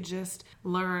if we could just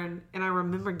learn, and I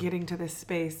remember getting to this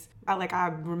space, I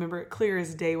remember it clear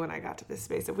as day when I got to this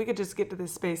space. If we could just get to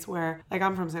this space where, like,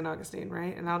 I'm from St. Augustine,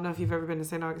 right? And I don't know if you've ever been to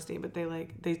St. Augustine, but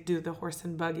they do the horse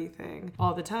and buggy thing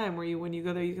all the time where when you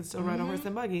go there, you can still ride a horse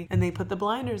and buggy. And they put the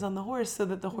blinders on the horse so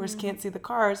that the horse can't see the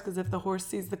cars, because if the horse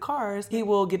sees the cars, he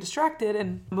will get distracted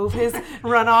and move his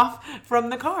run off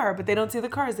from the car. But they don't see the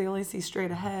cars. They only see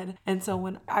straight ahead. And so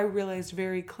when I realized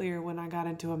very clear when I got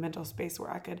into a mental space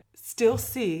where I could still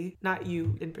see, not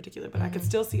you in particular, but I could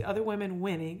still see other women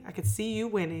winning. I could see you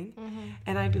winning.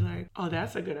 And I'd be like, oh,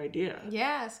 that's a good idea.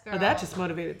 Yes, girl. Oh, that just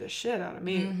motivated the shit out of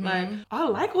me. Like, I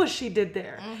like what she did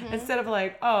there. Instead of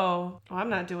like, oh, I'm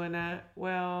not doing that.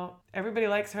 Well, everybody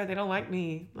likes her. They don't like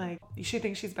me. Like, she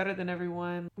thinks she's better than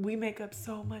everyone. We make up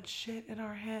so much shit in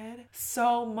our head.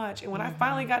 So much. And when I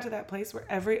finally got to that place where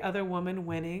every other woman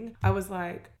winning, I was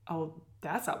like, oh,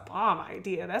 that's a bomb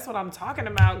idea. That's what I'm talking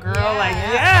about, girl. Yeah. Like,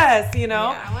 yes, you know.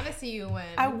 Yeah, I want to see you win.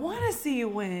 I want to see you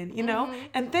win, you know?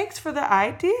 And thanks for the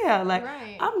idea. Like,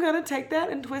 Right. I'm going to take that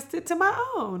and twist it to my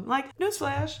own. Like,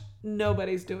 newsflash,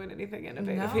 nobody's doing anything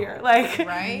innovative here. Like,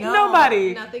 Right?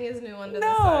 nobody. Nothing is new under the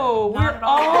No, sun. we're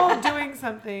all doing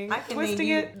something. I can Twisting name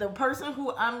you, it. the person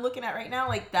who I'm looking at right now,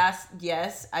 like, that's,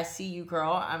 yes, I see you,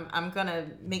 girl. I'm gonna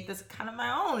make this kind of my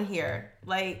own here.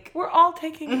 Like, We're all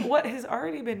taking what has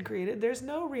already been created. There's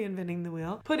no reinventing the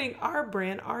wheel. Putting our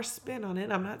brand, our spin on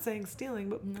it. I'm not saying stealing,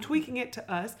 but tweaking it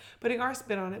to us. Putting our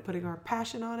spin on it. Putting our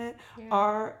passion on it.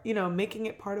 Our, making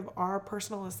it part of our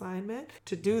personal assignment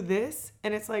to do this.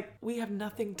 And it's like, we have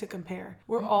nothing to compare.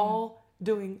 We're all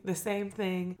doing the same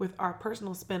thing with our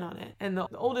personal spin on it. And the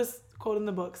oldest quote in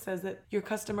the book says that your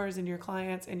customers and your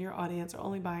clients and your audience are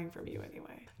only buying from you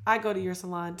anyway. I go to your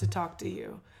salon to talk to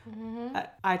you.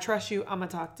 I trust you. I'm going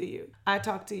to talk to you. I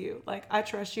talk to you. Like, I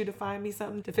trust you to find me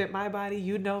something to fit my body.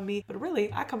 You know me. But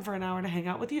really, I come for an hour to hang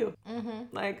out with you.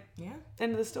 Like,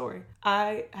 end of the story.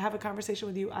 I have a conversation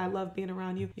with you. I love being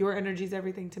around you. Your energy is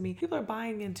everything to me. People are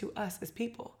buying into us as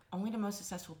people. only the most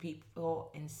successful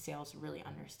people in sales really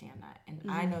understand that. And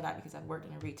I know that because I've worked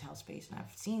in a retail space and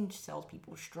I've seen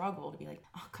salespeople struggle to be like,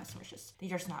 oh, customers they're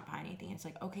just not buying anything. It's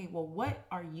like, okay, well, what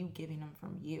are you giving them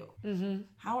from you?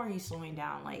 How are you slowing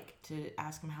down, like, to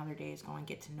ask them how their day is going,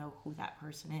 get to know who that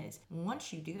person is?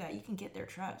 Once you do that, you can get their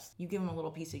trust. You give them a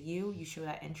little piece of you show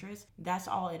that interest. That's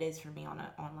all it is for me on an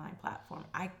online platform.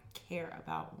 I care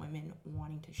about women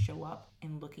wanting to show up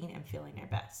and looking and feeling their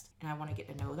best. And I want to get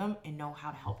to know them and know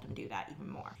how to help them do that even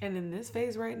more. And in this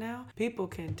phase right now, people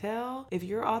can tell if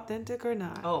you're authentic or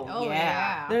not. Oh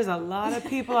yeah. There's a lot of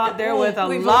people out there with a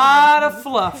lot of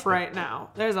fluff right now.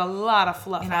 There's a lot of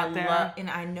fluff And out there. And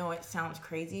I know it sounds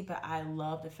crazy, but I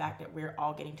love the fact that we're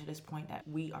all getting to this point that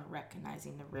we are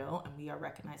recognizing the real and we are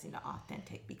recognizing the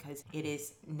authentic, because it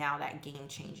is now that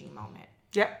game-changing moment.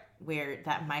 Yep. Where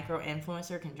that micro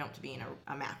influencer can jump to being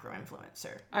a macro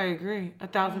influencer. I agree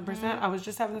 1,000%. I was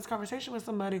just having this conversation with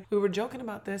somebody. We were joking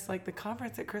about this, like the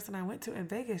conference that Chris and I went to in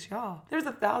Vegas, y'all. There's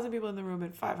 1,000 people in the room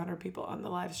and 500 people on the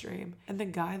live stream. And the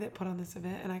guy that put on this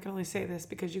event, and I can only say this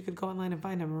because you could go online and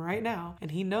find him right now,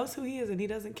 and he knows who he is and he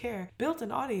doesn't care, built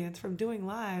an audience from doing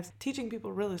lives, teaching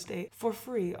people real estate for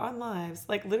free on lives,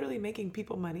 like literally making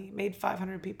people money, made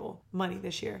 500 people money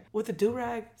this year with a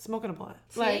do-rag, smoking a blunt.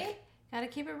 See? Gotta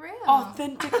keep it real.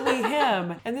 Authentically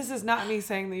him. And this is not me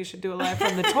saying that you should do a live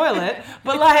from the toilet,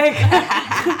 but like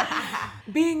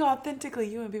being authentically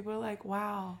you, and people are like,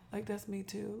 wow, like that's me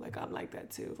too. Like I'm like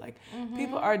that too. Like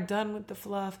people are done with the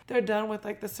fluff. They're done with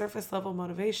like the surface level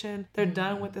motivation. They're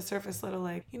done with the surface level,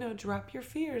 like, you know, drop your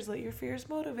fears, let your fears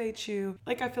motivate you.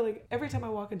 Like I feel like every time I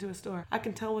walk into a store, I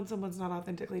can tell when someone's not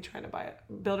authentically trying to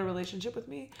build a relationship with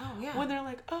me. Oh yeah. When they're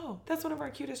like, oh, that's one of our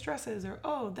cutest dresses, or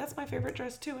oh, that's my favorite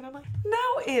dress too. And I'm like, no,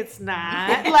 it's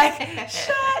not. Like,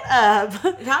 shut up.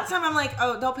 That time I'm like,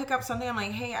 oh, they'll pick up something. I'm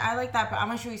like, hey, I like that, but I'm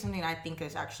gonna show you something I think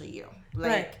is actually you.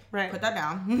 Like, right. Put that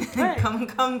down. Right.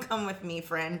 Come with me,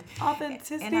 friend.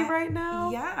 Authenticity right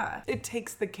now. Yeah. It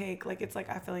takes the cake. Like it's like,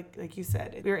 I feel like you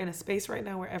said, we're in a space right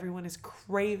now where everyone is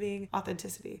craving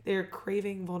authenticity. They're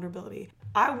craving vulnerability.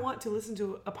 I want to listen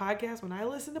to a podcast. When I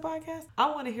listen to podcasts, I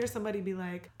want to hear somebody be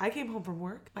like, I came home from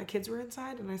work, my kids were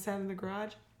inside, and I sat in the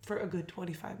garage for a good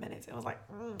 25 minutes. It was like,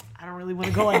 I don't really want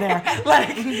to go in there.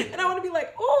 Like, and I want to be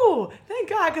like, oh, thank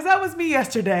God, because that was me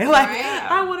yesterday. Like,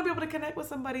 I want to be able to connect with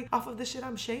somebody off of the shit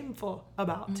I'm shameful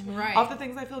about. Right. Off the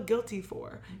things I feel guilty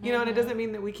for. You know, and it doesn't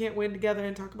mean that we can't win together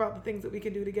and talk about the things that we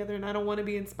can do together, and I don't want to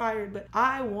be inspired, but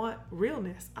I want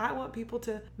realness. I want people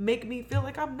to make me feel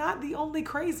like I'm not the only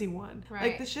crazy one. Right.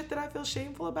 Like the shit that I feel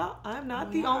shameful about, I'm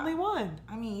not the only one.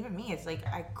 I mean, even me, it's like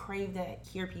I crave to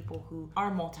hear people who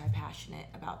are multi-passionate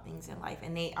about things in life,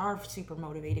 and they are super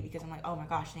motivated, because I'm like, oh my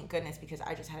gosh, thank goodness, because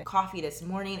I just had coffee this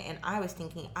morning and I was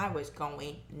thinking I was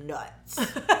going nuts.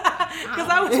 Because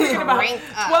I was thinking about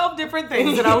 12 different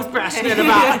things that I was passionate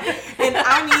about. And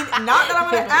I mean, not that I'm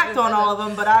going to act on all of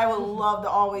them, but I would love to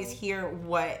always hear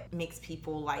what makes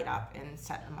people light up and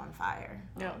set them on fire.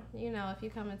 Yeah. You know, if you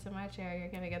come into my chair, you're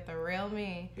going to get the real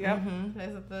me. Yep.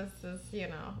 This is, you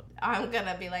know, I'm going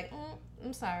to be like,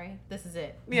 I'm sorry. This is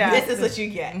it. Yeah. This is what you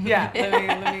get. Yeah. Let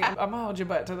me, I'm going to hold your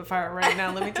butt to the fire right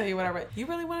now. Let me tell you what I read. You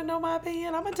really want to know my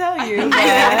opinion? I'm going to tell you.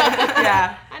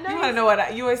 Yeah. I know you want to know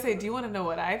what you always say, do you want to know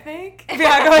what I think?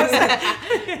 Yeah, go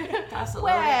ahead. That's a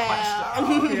loaded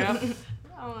question. Yeah.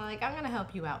 I'm gonna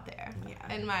help you out there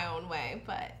in my own way,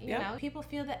 but you know, people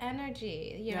feel the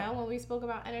energy. You know, when we spoke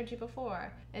about energy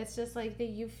before, it's just like that.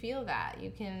 You feel that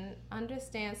you can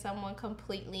understand someone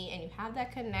completely, and you have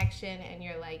that connection, and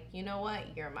you're like, you know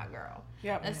what, you're my girl.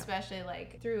 Especially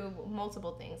like through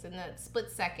multiple things in the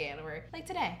split second. Or like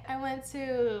today, I went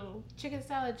to Chicken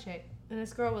Salad Chick. And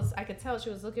this girl was, I could tell she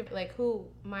was looking for like who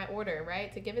my order,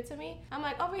 right, to give it to me. I'm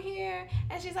like, over here.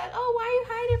 And she's like, oh, why are you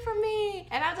hiding from me?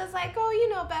 And I'm just like, oh, you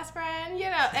know, best friend, you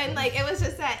know. And like, it was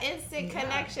just that instant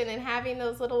connection and having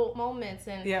those little moments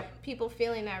and people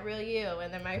feeling that real you.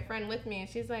 And then my friend with me, and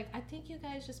she's like, I think you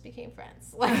guys just became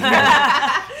friends. Like,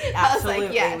 I was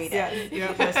like, yes. We did.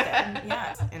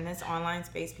 Yes. In this online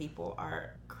space, people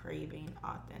are craving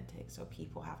authentic. So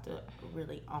people have to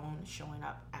really own showing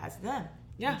up as them.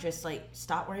 Yeah. And just like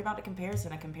stop worrying about the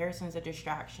comparison. A comparison is a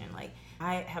distraction. Like,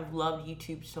 I have loved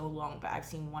YouTube so long, but I've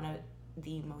seen one of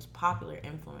the most popular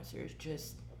influencers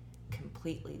just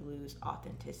completely lose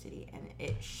authenticity, and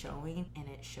it's showing, and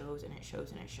it shows, and it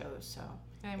shows, and it shows. So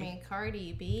I mean,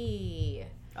 Cardi B.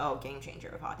 Oh, game changer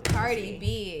of authenticity. Cardi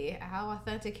B, how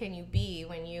authentic can you be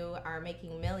when you are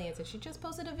making millions? And she just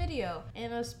posted a video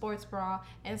in a sports bra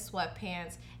and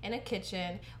sweatpants in a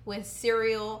kitchen with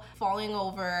cereal falling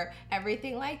over,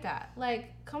 everything like that.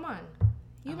 Like, come on.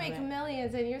 You make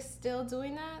millions and you're still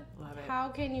doing that? Love it. How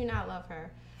can you not love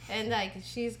her? And like,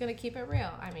 she's gonna keep it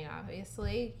real. I mean,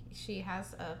 obviously she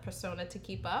has a persona to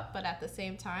keep up, but at the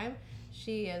same time,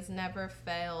 she has never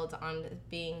failed on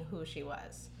being who she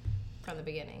was from the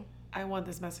beginning. I want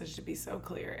this message to be so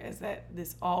clear, is that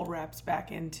this all wraps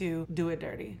back into do it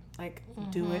dirty. Like,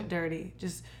 do it dirty.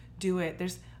 Just do it.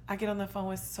 I get on the phone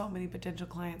with so many potential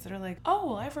clients that are like, oh,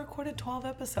 well, I've recorded 12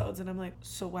 episodes. And I'm like,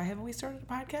 so why haven't we started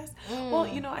a podcast? Well,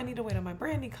 you know, I need to wait on my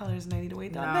branding colors, and I need to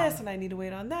wait on this, and I need to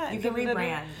wait on that. You can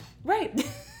rebrand. Right.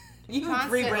 You can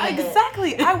rebrand.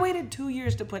 Exactly. I waited 2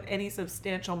 years to put any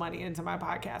substantial money into my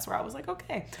podcast, where I was like,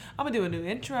 okay, I'm going to do a new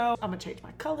intro. I'm going to change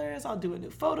my colors. I'll do a new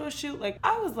photo shoot. Like,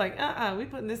 I was like, we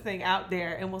putting this thing out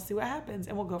there, and we'll see what happens,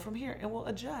 and we'll go from here, and we'll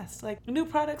adjust. Like, new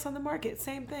products on the market,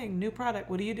 same thing. New product.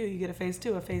 What do? You get a phase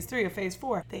 2, a phase 3, a phase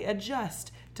 4. They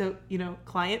adjust to, you know,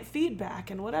 client feedback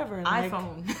and whatever. And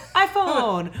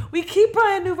iPhone. We keep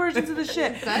buying new versions of the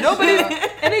shit.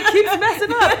 And it keeps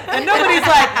messing up. And nobody's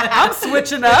like, I'm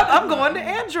switching up. I'm going to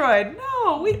Android.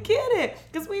 No, we get it.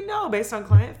 Because we know, based on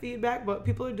client feedback, what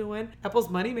people are doing, Apple's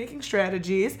money-making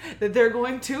strategies, that they're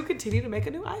going to continue to make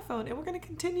a new iPhone. And we're going to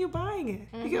continue buying it.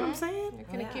 You get what I'm saying? We're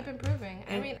going to keep improving.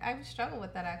 I mean, I've struggled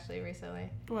with that actually recently.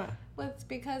 What? It's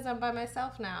because I'm by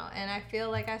myself now, and I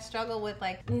feel like I struggle with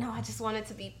like, no, I just want it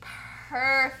to be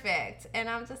perfect, and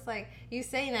I'm just like, you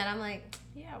saying that, I'm like,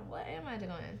 yeah, what am I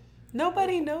doing?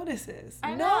 Nobody notices.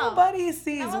 I know. Nobody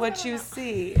sees what you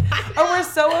see. Or we're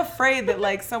so afraid that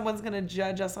like someone's going to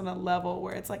judge us on a level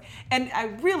where it's like, and I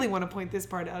really want to point this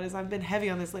part out, is I've been heavy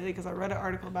on this lately because I read an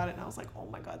article about it and I was like, oh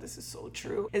my God, this is so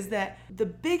true. Is that the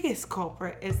biggest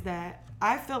culprit is that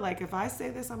I feel like if I say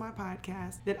this on my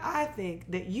podcast, that I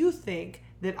think that you think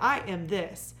that I am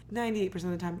this, 98%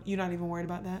 of the time, you're not even worried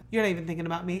about that. You're not even thinking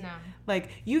about me. No. Like,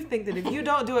 you think that if you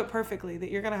don't do it perfectly, that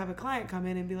you're going to have a client come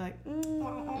in and be like,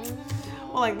 well,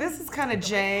 like, this is kind of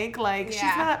jank. Like, she's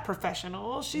not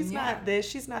professional. She's not this.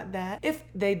 She's not that. If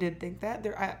they did think that,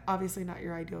 they're obviously not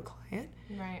your ideal client.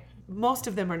 Right. Most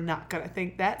of them are not going to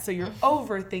think that. So you're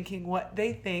overthinking what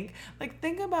they think. Like,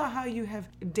 think about how you have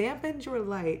dampened your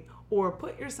light or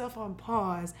put yourself on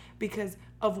pause because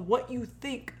of what you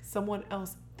think someone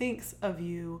else thinks of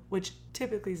you, which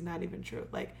typically is not even true.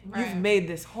 Like, you've made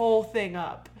this whole thing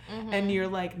up and you're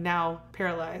like now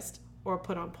paralyzed or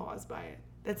put on pause by it.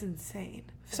 That's insane.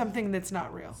 Something that's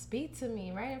not real. Speak to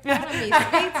me right in front of me.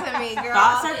 Speak to me, girl.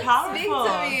 Thoughts are powerful. Speak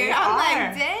to me. They I'm are.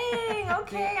 like, dang,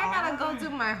 okay, I gotta go do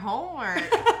my homework.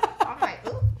 I'm like,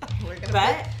 ooh, we're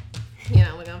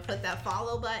gonna put that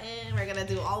follow button. We're gonna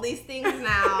do all these things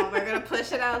now. We're gonna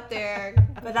push it out there.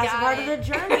 But that's a part of the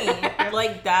journey.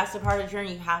 Like, that's a part of the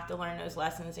journey. You have to learn those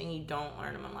lessons, and you don't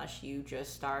learn them unless you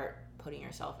just start putting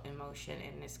yourself in motion.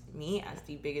 And it's me as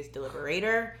the biggest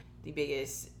deliberator, the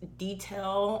biggest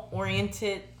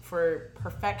detail-oriented for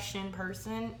perfection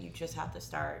person. You just have to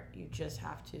start. You just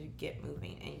have to get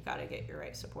moving, and you got to get your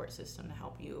right support system to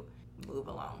help you move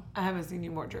along. I haven't seen you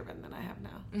more driven than I have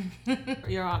now.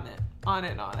 You're on it. On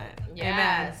it.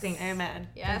 Yes. Amen.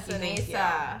 Yes, Thank you.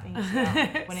 Anissa.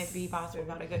 Thank you. Wouldn't it be possible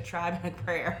about a good tribe and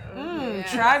prayer?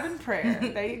 Tribe and prayer.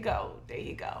 There you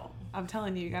go. I'm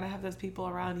telling you, you gotta have those people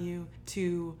around you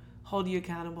to hold you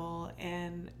accountable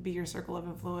and be your circle of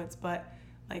influence. But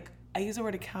like, I use the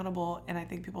word accountable, and I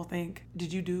think people think,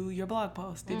 did you do your blog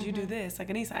post? Did you do this? Like,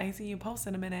 Anissa, I ain't seen you post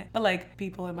in a minute. But like,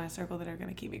 people in my circle that are going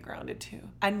to keep me grounded too.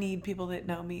 I need people that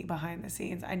know me behind the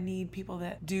scenes. I need people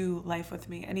that do life with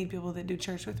me. I need people that do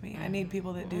church with me. I need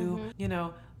people that do,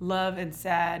 love and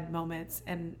sad moments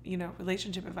and,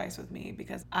 relationship advice with me,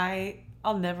 because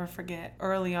I'll never forget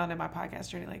early on in my podcast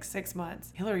journey, like 6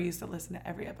 months, Hillary used to listen to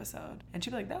every episode and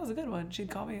she'd be like, that was a good one. She'd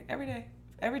call me every day.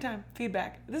 Every time,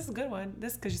 feedback. This is a good one.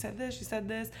 This, because you said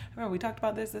this, I remember we talked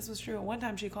about this. This was true. And one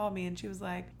time she called me and she was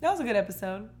like, that was a good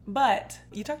episode, but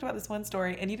you talked about this one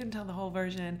story and you didn't tell the whole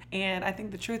version. And I think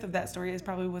the truth of that story is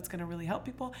probably what's going to really help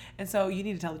people. And so you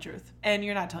need to tell the truth. And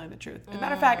you're not telling the truth. As a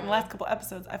matter of fact, in the last couple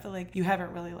episodes, I feel like you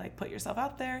haven't really like put yourself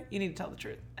out there. You need to tell the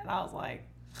truth. And I was like,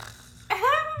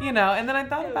 and then I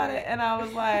thought about it and I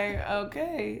was like,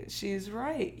 okay, she's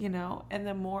right, and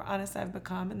the more honest I've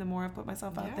become and the more I've put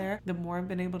myself out there, the more I've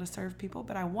been able to serve people.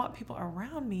 But I want people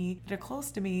around me that are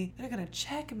close to me that are going to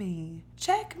check me.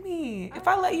 If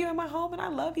I let you in my home and I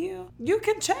love you, you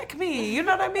can check me. You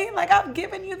know what I mean? Like, I've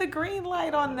given you the green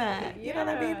light on that. You know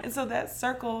what I mean? And so that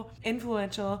circle,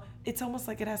 influential, it's almost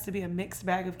like it has to be a mixed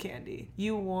bag of candy.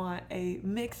 You want a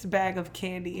mixed bag of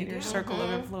candy in your circle of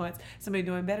influence. Somebody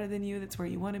doing better than you, that's where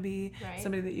you want to be. Right.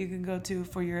 Somebody that you can go to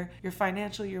for your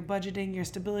financial, your budgeting, your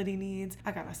stability needs.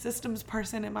 I got a systems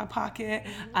person in my pocket.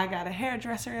 I got a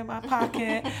hairdresser in my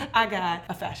pocket. I got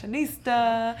a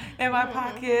fashionista in my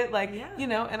pocket. Like,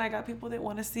 and I got people that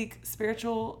want to seek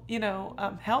spiritual,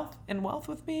 health and wealth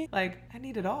with me. Like, I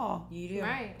need it all. You do.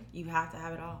 Right. You have to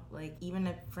have it all. Like, even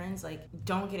if friends, like,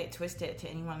 don't get it twisted to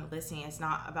anyone listening. It's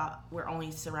not about we're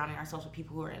only surrounding ourselves with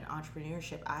people who are in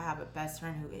entrepreneurship. I have a best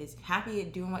friend who is happy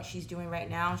at doing what she's doing right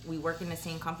now. We work in the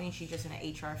same company. She's just in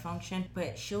an HR function,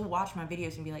 but she'll watch my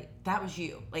videos and be like, that was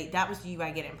you. Like, that was you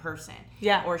I get in person.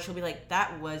 Yeah. Or she'll be like,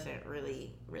 that wasn't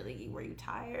really, were you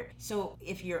tired? So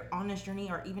if you're on this journey,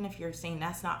 or even if you're saying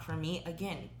that's not for me,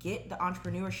 again, get the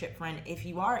entrepreneurship friend if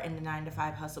you are in the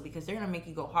 9-to-5 hustle, because they're going to make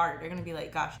you go harder. They're going to be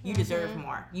like, gosh, you deserve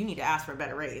more. You need to ask for a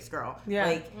better raise, girl. Yeah.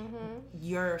 Like,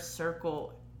 your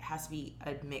circle has to be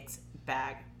a mixed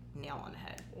bag, nail on the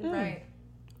head. Right.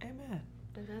 Amen.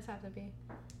 It does have to be.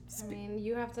 I mean,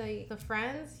 you have to, the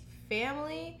friends,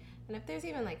 family, and if there's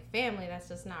even like family that's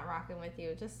just not rocking with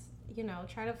you, just,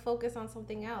 try to focus on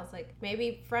something else. Like,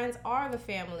 maybe friends are the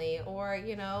family, or,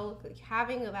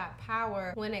 having that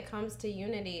power when it comes to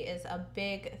unity is a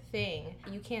big thing.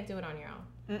 You can't do it on your own.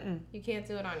 You can't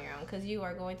do it on your own, because you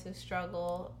are going to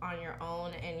struggle on your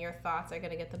own and your thoughts are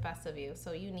going to get the best of you.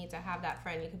 So you need to have that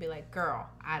friend. You could be like, girl,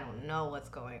 I don't know what's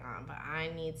going on, but I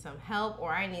need some help,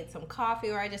 or I need some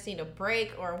coffee, or I just need a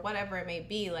break, or whatever it may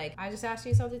be. Like, I just asked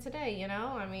you something today,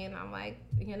 I mean, I'm like,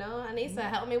 Anissa,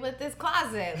 help me with this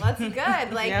closet. What's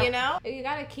good? Like, you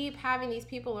got to keep having these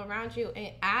people around you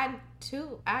and add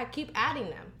keep adding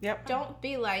them. Yep. Don't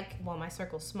be like, well, my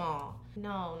circle's small.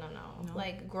 No.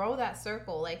 Like, grow that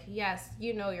circle. Like, yes,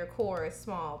 you know your core is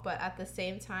small, but at the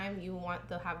same time, you want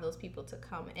to have those people to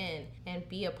come in and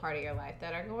be a part of your life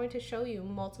that are going to show you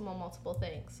multiple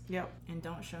things. Yep. And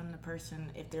don't show them the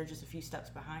person if they're just a few steps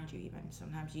behind you. Even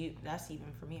sometimes that's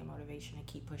even for me a motivation to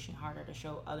keep pushing harder to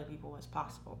show other people what's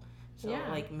possible. So,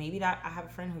 like, maybe that I have a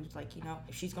friend who's like, you know,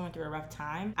 if she's going through a rough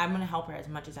time, I'm going to help her as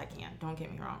much as I can. Don't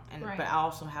get me wrong. But I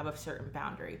also have a certain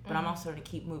boundary. But I'm also going to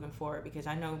keep moving forward because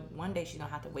I know one day she's going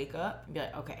to have to wake up and be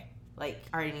like, okay, like,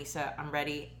 all right, Anissa, I'm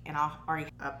ready. And I'll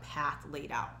already have a path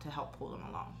laid out to help pull them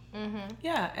along.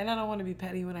 Yeah, and I don't want to be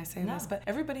petty when I say this, but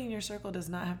everybody in your circle does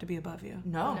not have to be above you.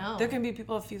 No. There can be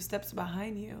people a few steps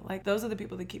behind you. Like, those are the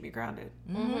people that keep me grounded.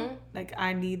 Like,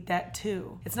 I need that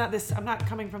too. It's not this, I'm not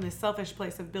coming from this selfish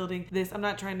place of building this. I'm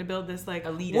not trying to build this, like,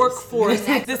 elitist workforce,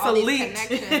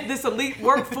 this elite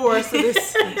workforce,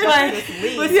 this, like,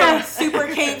 with some super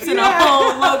capes and a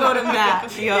whole logo to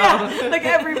match, yo. Yeah, like,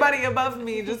 everybody above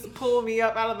me just pull me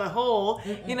up out of the hole.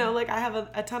 You know, like, I have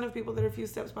a ton of people that are a few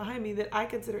steps behind me that I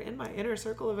consider in my inner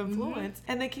circle of influence,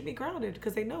 and they keep me grounded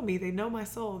because they know me, they know my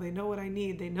soul, they know what I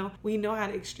need, we know how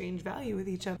to exchange value with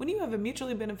each other. When you have a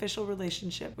mutually beneficial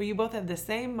relationship where you both have the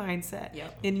same mindset,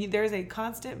 and there's a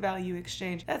constant value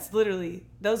exchange,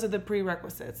 those are the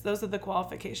prerequisites, those are the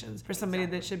qualifications for somebody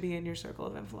that should be in your circle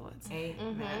of influence.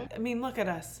 Amen. I mean, look at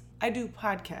us. I do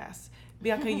podcasts.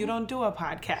 Bianca, you don't do a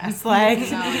podcast. Like, no,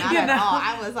 not you at know. all.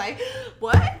 I was like,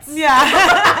 what?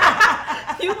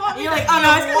 Yeah. You're like, oh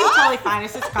no, it's gonna be totally fine.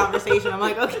 It's just a conversation. I'm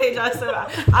like, okay, Justin,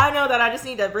 I know that I just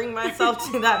need to bring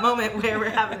myself to that moment where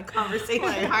we're having a conversation.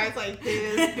 My heart's like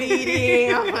this,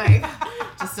 beating. I'm like,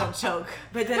 just don't choke.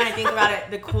 But then I think about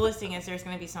it, the coolest thing is there's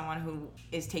gonna be someone who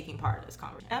is taking part of this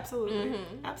conversation. Absolutely.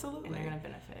 Absolutely. And they're gonna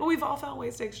benefit. But we've all found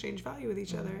ways to exchange value with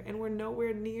each other, and we're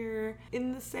nowhere near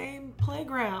in the same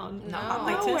playground. No, I'm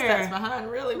like 10 steps behind,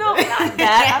 really. No, not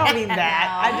that. I don't mean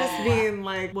that. I just mean,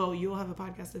 like, well, you'll have a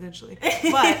podcast eventually.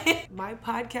 But my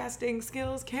podcasting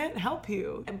skills can't help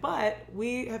you. But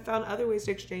we have found other ways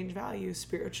to exchange value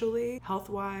spiritually,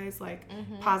 health-wise, like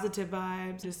positive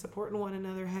vibes, just supporting one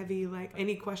another heavy. Like,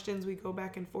 any questions, we go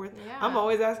back and forth. Yeah. I'm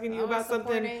always asking you about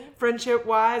something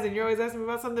friendship-wise, and you're always asking me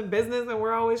about something business, and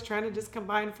we're always trying to just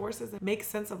combine forces and make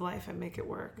sense of life and make it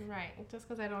work. Right. Just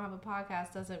because I don't have a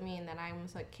podcast doesn't mean that I'm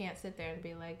just like can't sit there and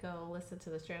be like, go listen to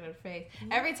the Stranded Faith.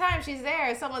 Every time she's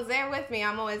there, someone's there with me,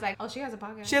 I'm always like, oh, she has a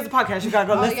podcast. She has a podcast. You gotta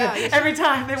go listen. Yeah, every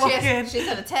time they walk in. She's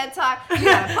at a TED Talk. She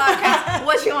got a podcast.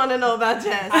 What you want to know about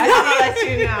Jess? I just want to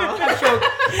let you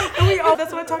know. And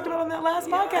that's what I talked about on that last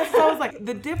podcast. So I was like,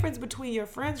 the difference between your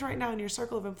friends right now and your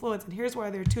circle of influence, and here's why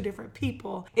they're two different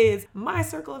people, is my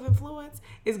circle of influence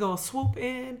is gonna swoop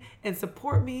in and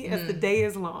support me as the day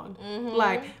is long.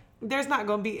 Like, there's not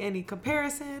going to be any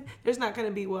comparison. There's not going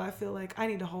to be, well, I feel like I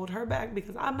need to hold her back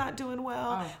because I'm not doing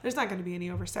well. There's not going to be any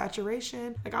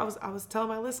oversaturation. Like, I was telling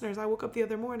my listeners, I woke up the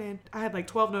other morning, I had like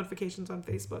 12 notifications on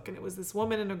Facebook, and it was this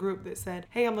woman in a group that said,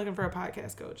 hey, I'm looking for a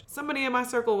podcast coach. Somebody in my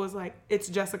circle was like, it's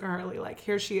Jessica Hurley. Like,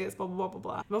 here she is, blah, blah, blah, blah,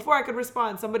 blah. Before I could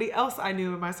respond, somebody else I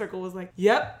knew in my circle was like,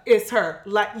 yep, it's her.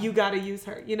 Like, you got to use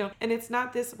her, you know? And it's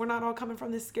not this, we're not all coming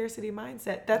from this scarcity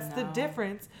mindset. That's the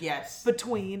difference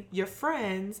between your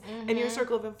friends and your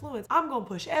circle of influence. I'm going to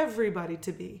push everybody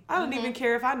to be. I don't even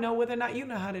care if I know whether or not you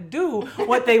know how to do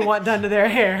what they want done to their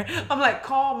hair. I'm like,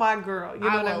 call my girl. You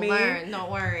know what I mean? Learn,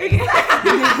 don't worry.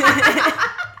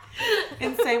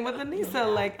 And same with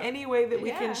Anissa, like any way that we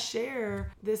can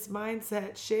share this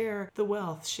mindset, share the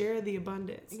wealth, share the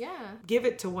abundance, give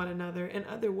it to one another in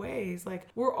other ways. Like,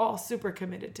 we're all super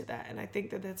committed to that. And I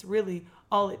think that that's really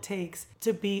all it takes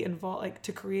to be involved, like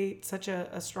to create such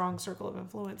a strong circle of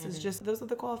influence is just, those are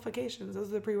the qualifications, those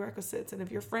are the prerequisites. And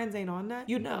if your friends ain't on that,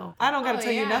 you know. I don't got to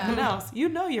tell you nothing else. You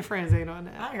know your friends ain't on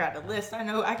that. I got a list. I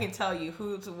know I can tell you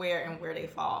who's where and where they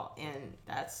fall. And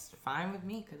that's fine with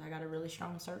me because I got a really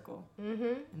strong circle.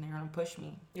 And they're going to push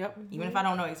me. Even if I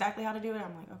don't know exactly how to do it,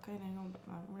 I'm like, okay,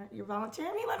 you're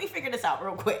volunteering me? Let me figure this out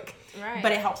real quick. Right.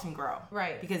 But it helps them grow.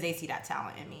 Right. Because they see that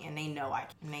talent in me and they know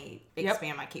they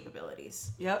expand my capabilities.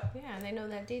 Yeah, and they know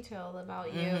that detail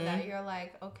about you that you're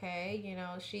like, okay, you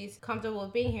know, she's comfortable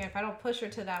with being here. If I don't push her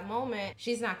to that moment,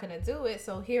 she's not going to do it.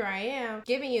 So here I am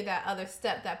giving you that other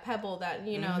step, that pebble, that,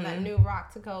 you know, that new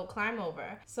rock to go climb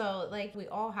over. So, like, we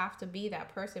all have to be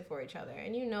that person for each other.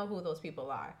 And you know who those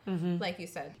people are. Like you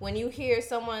said, when you hear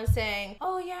someone saying,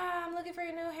 oh yeah, I'm looking for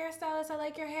your new hairstylist, I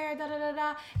like your hair, da da da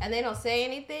da, and they don't say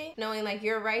anything, knowing like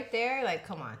you're right there, like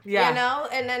come on. You know?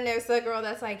 And then there's the girl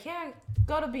that's like, yeah,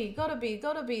 go to B, da da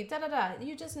da.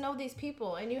 You just know these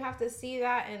people, and you have to see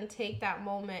that and take that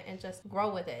moment and just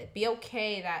grow with it. Be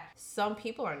okay that some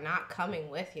people are not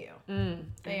coming with you.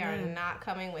 They are not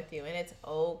coming with you, and it's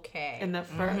okay. And the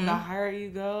higher you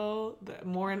go, the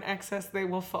more in excess they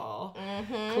will fall.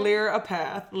 Clear a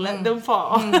path, let them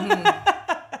fall.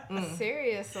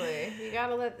 Seriously, you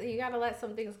gotta let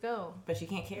some things go. But you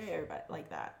can't carry everybody like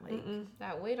that. Like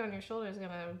that weight on your shoulder is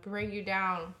gonna bring you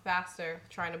down faster,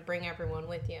 trying to bring everyone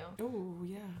with you. Oh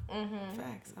yeah,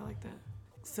 facts. I like that.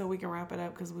 So we can wrap it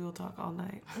up because we will talk all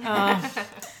night.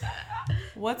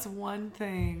 What's one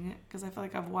thing, because I feel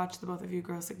like I've watched the both of you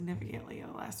grow significantly in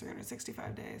the last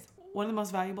 365 days. One of the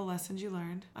most valuable lessons you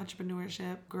learned,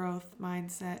 entrepreneurship, growth,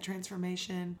 mindset,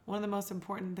 transformation, one of the most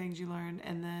important things you learned,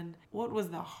 and then what was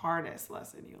the hardest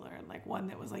lesson you learned? Like one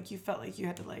that was like you felt like you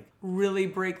had to like really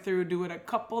break through, do it a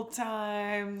couple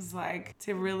times, like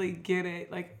to really get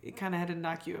it, like it kind of had to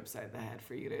knock you upside the head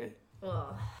for you to...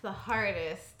 Well, the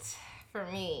hardest for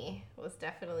me was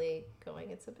definitely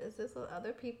going into business with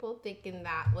other people, thinking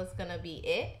that was gonna be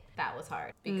it. That was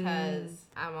hard because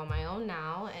I'm on my own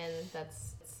now, and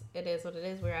it is what it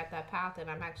is. We're at that path,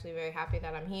 and I'm actually very happy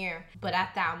that I'm here. But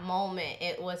at that moment,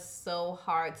 it was so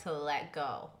hard to let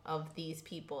go of these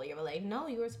people. You were like, no,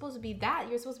 you were supposed to be that.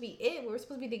 You were supposed to be it. We were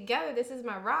supposed to be together. This is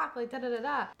my rock. Like,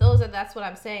 da-da-da-da. That's what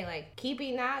I'm saying. Like,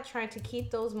 keeping that, trying to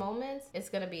keep those moments, it's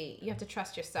going to be, you have to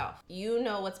trust yourself. You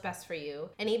know what's best for you.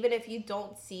 And even if you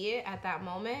don't see it at that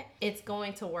moment, it's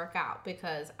going to work out,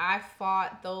 because I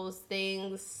fought those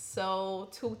things so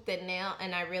tooth and nail,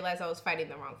 and I realized I was fighting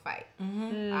the wrong fight.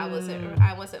 I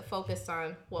wasn't focused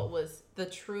on what was the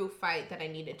true fight that I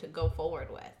needed to go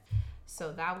forward with.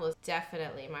 So that was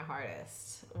definitely my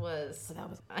hardest.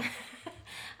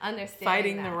 Understanding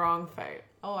fighting that. The wrong fight.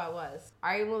 Oh, I was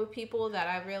arguing with people that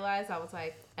I realized I was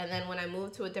like, and then when I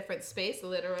moved to a different space,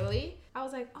 literally, I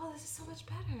was like, oh, this is so much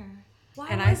better.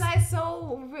 Why was I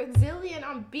so resilient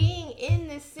on being in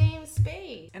this same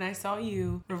space? And I saw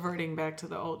you reverting back to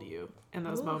the old you in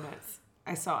those moments.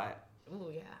 I saw it.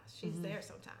 Ooh, yeah. She's there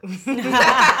sometimes.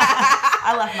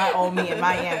 I left my old me in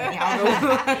Miami.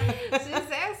 She's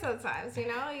there sometimes, you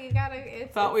know? You gotta...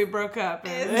 Thought we broke up.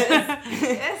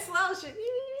 It's slow.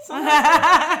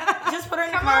 Just put her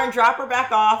in the car and drop her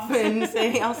back off and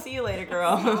say, I'll see you later,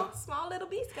 girl. Small little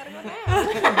beast gotta go down.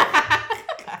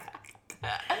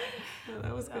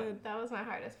 That was good. That was my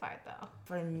hardest part, though.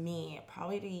 For me,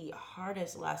 probably the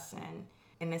hardest lesson,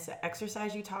 and it's an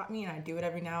exercise you taught me, and I do it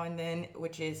every now and then,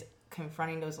 which is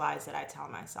confronting those lies that I tell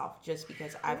myself, just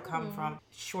because I've come from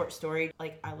short story.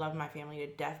 Like, I love my family to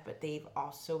death, but they've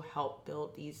also helped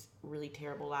build these really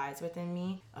terrible lies within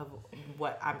me of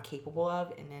what I'm capable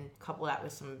of, and then couple that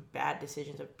with some bad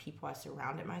decisions of people I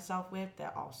surrounded myself with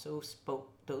that also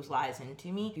spoke those lies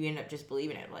into me. You end up just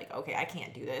believing it, like, okay, I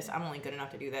can't do this, I'm only good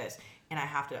enough to do this, and I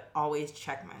have to always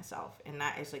check myself. And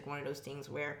that is like one of those things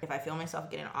where if I feel myself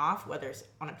getting off, whether it's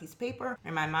on a piece of paper or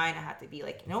in my mind, I have to be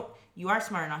like, nope, you are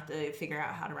smart enough to figure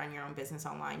out how to run your own business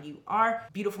online. You are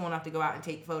beautiful enough to go out and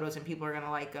take photos and people are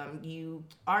gonna like them. You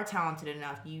are talented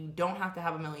enough. You don't have to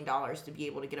have $1 million to be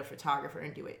able to get a photographer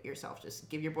and do it yourself. Just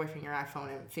give your boyfriend your iPhone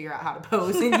and figure out how to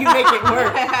pose and you make it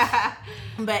work.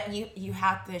 But you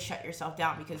have to shut yourself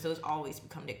down, because those always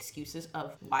become the excuses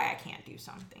of why I can't do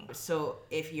something. So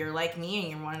if you're like me and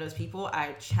you're one of those people,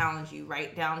 I challenge you,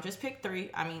 write down, just pick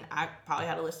 3. I mean, I probably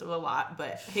had a list of a lot,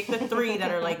 but pick the 3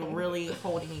 that are like really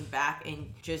holding you back,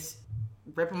 and just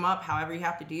rip them up however you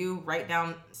have to do. Write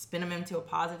down, spin them into a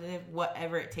positive,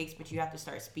 whatever it takes, but you have to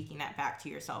start speaking that back to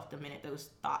yourself the minute those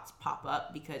thoughts pop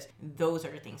up, because those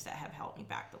are the things that have held me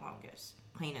back the longest.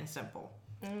 Plain and simple.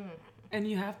 And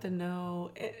you have to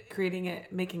know,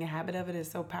 making a habit of it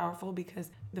is so powerful, because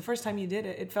the first time you did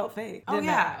it, it felt fake. Oh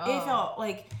yeah, it felt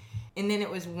like, and then it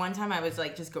was one time I was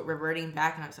like just reverting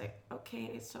back, and I was like,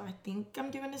 okay, so I think I'm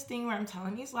doing this thing where I'm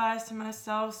telling these lies to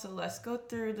myself, so let's go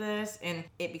through this. And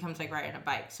it becomes like riding a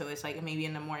bike. So it's like maybe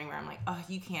in the morning where I'm like, oh,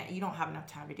 you don't have enough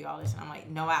time to do all this. And I'm like,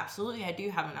 no, absolutely, I do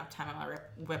have enough time. I'm gonna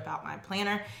whip out my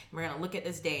planner, and we're gonna look at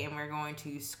this day, and we're going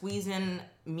to squeeze in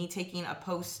me taking a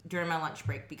post during my lunch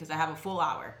break, because I have a full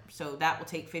hour, so that will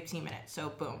take 15 minutes. So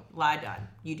boom, lie done.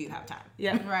 You do have time.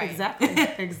 Yeah, right. Exactly.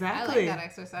 I like that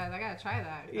exercise. I gotta try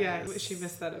that. Yeah, she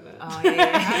missed that event. Oh yeah,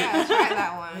 I gotta try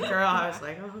that one. Girl, I was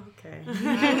like, oh, okay.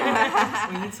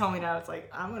 When you told me that, I was like,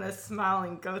 I'm gonna smile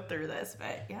and go through this.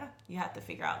 But yeah, you have to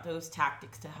figure out those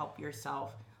tactics to help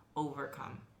yourself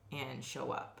overcome and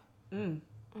show up.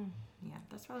 Yeah,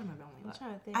 that's probably my only lesson.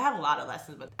 trying to think. I have a lot of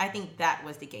lessons, but I think that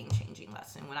was the game-changing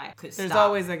lesson when I could There's stop.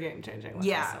 always a game-changing lesson.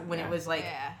 Yeah, when it was like,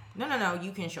 Yeah. no,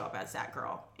 you can show up as that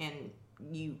girl, and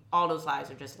all those lies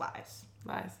are just lies.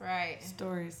 Lies. Right.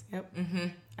 Stories. Yep. Mm-hmm.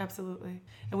 Absolutely.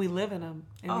 And we live in them,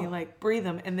 and we Oh. like breathe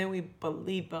them, and then we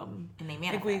believe them. And they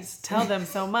Like we manifest. tell them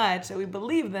so much that we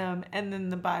believe them, and then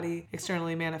the body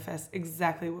externally manifests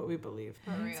exactly what we believe.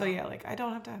 real. So yeah, like I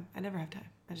don't have time. I never have time.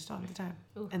 I just don't have the time.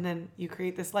 Ooh. And then you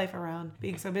create this life around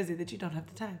being so busy that you don't have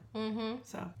the time. Mm-hmm.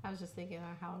 So I was just thinking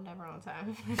how I'm never on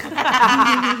time.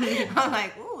 I'm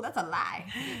like, ooh, that's a lie.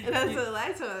 That's a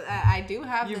lie. So I do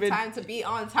have You've the been- time to be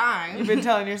on time. you've been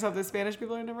telling yourself that Spanish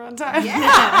people are never on time.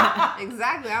 Yeah,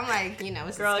 exactly. I'm like, you know,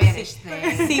 it's Girl, a Spanish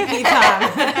thing. CP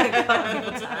time.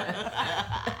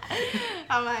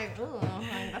 I'm like, ooh,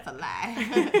 that's a lie.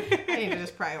 I need to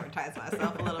just prioritize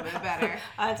myself a little bit better.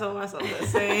 I told myself the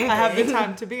same. I have the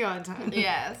time to be on time.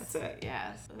 Yes. That's it.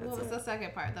 Yes. That's What was it. the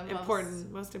second part? The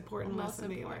Most important most lesson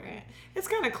that you important. learned. It's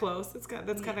kind of close. That's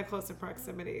kind of close in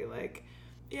proximity. Like,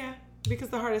 yeah, because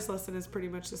the hardest lesson is pretty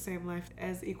much the same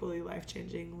equally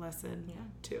life-changing lesson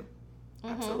too.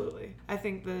 Mm-hmm. Absolutely. I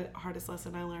think the hardest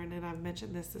lesson I learned, and I've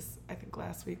mentioned this I think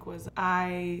last week, was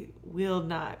I will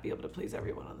not be able to please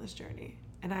everyone on this journey.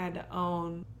 And I had to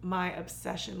own my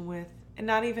obsession with, and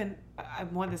not even, I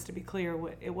want this to be clear,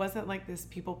 it wasn't like this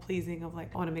people pleasing of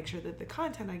like, I want to make sure that the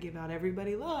content I give out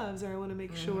everybody loves, or I want to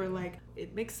make sure like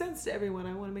it makes sense to everyone.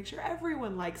 I want to make sure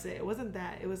everyone likes it. It wasn't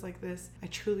that. It was like this, I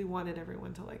truly wanted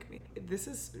everyone to like me. This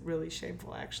is really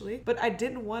shameful actually, but I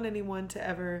didn't want anyone to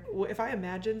ever, if I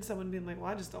imagined someone being like,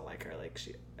 well, I just don't like her, like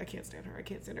I can't stand her, I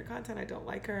can't stand her content, I don't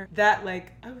like her, that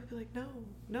like, I would be like, no.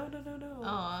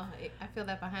 Oh, I feel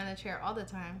that behind the chair all the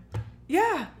time.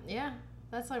 Yeah. Yeah.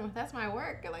 That's my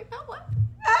work. You're like, no, what?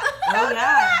 Oh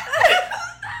yeah.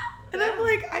 And I'm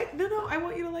like, no, I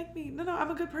want you to like me. No,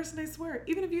 I'm a good person, I swear.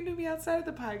 Even if you knew me outside of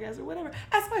the podcast or whatever,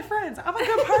 ask my friends. I'm a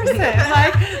good person.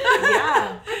 Like,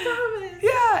 Yeah. I promise.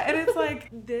 Yeah, and it's like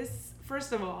this,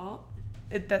 first of all,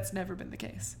 that's never been the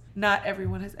case. Not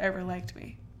everyone has ever liked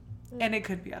me. And it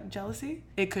could be out of jealousy.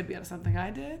 It could be out of something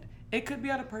I did. It could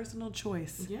be out of personal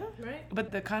choice. Yeah. Right.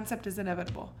 But the concept is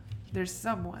inevitable. There's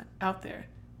someone out there,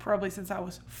 probably since I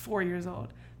was 4 years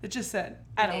old, that just said,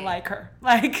 I don't like her.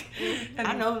 Like, and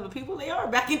I know the people they are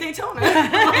back in Daytona.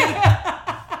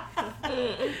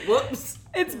 Whoops.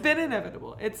 it's been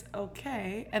inevitable. It's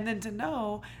okay. And then to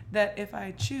know that if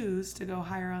I choose to go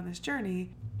higher on this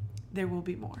journey, there will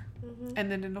be more.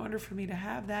 And then in order for me to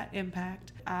have that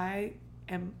impact, I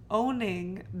am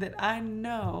owning that I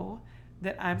know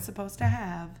that I'm supposed to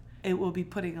have. It will be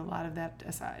putting a lot of that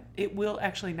aside. It will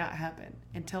actually not happen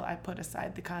until I put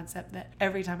aside the concept that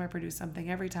every time I produce something,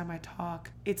 every time I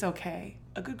talk, it's okay.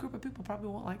 A good group of people probably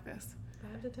won't like this.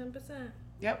 5 to 10%.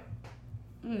 Yep.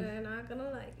 They're not gonna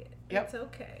like it. Yep. It's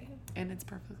okay. And it's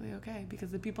perfectly okay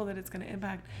because the people that it's going to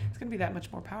impact, it's going to be that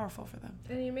much more powerful for them.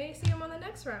 And you may see them on the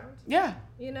next round. Yeah.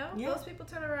 You know, Yeah. those people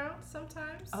turn around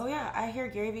sometimes. Oh yeah, I hear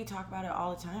Gary Vee talk about it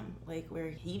all the time. Like where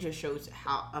he just shows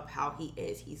how he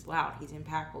is. He's loud. He's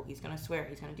impactful. He's gonna swear.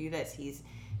 He's gonna do this. He's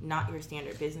not your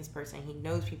standard business person. He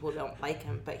knows people don't like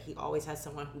him, but he always has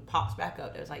someone who pops back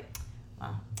up that's like,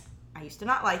 well, I used to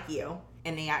not like you,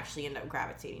 and they actually end up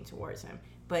gravitating towards him.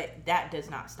 But that does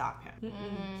not stop him.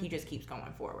 He just keeps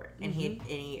going forward, and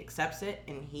he accepts it,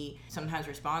 and he sometimes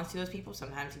responds to those people,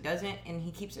 sometimes he doesn't, and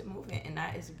he keeps it moving, and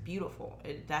that is beautiful.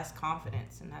 That's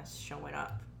confidence, and that's showing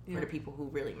up for the people who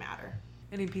really matter.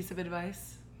 Any piece of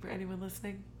advice for anyone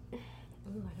listening?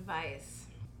 Ooh, advice.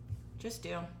 Just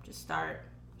start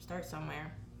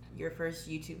somewhere. Your first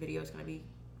YouTube video is going to be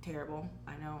terrible.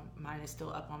 I know mine is still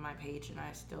up on my page and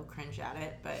I still cringe at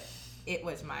it, but it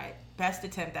was my best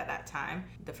attempt at that time.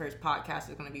 The first podcast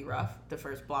is going to be rough. The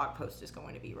first blog post is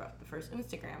going to be rough. The first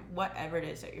Instagram, whatever it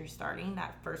is that you're starting,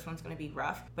 that first one's going to be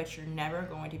rough, but you're never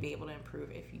going to be able to improve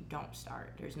if you don't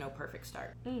start. There's no perfect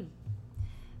start.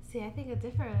 See, I think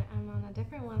I'm on a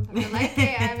different one, but I like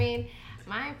it. I mean,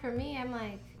 mine for me, I'm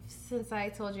like, since I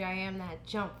told you I am that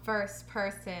jump first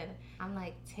person, I'm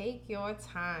like, take your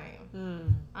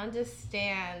time.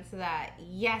 Understand that,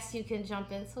 yes, you can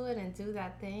jump into it and do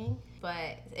that thing,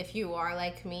 but if you are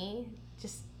like me,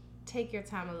 just take your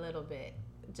time a little bit.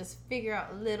 Just figure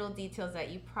out little details that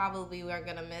you probably are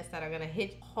going to miss that are going to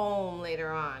hit home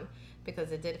later on,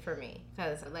 because it did for me.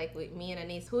 Because like with me and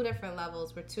Anissa, 2 different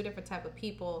levels, we're 2 different type of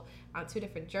people on 2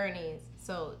 different journeys.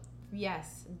 So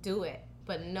yes, do it.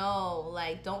 But no,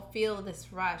 like, don't feel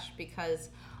this rush because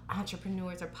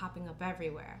entrepreneurs are popping up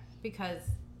everywhere. Because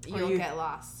you'll get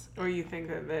lost. Or you think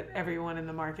that everyone in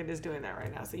the market is doing that right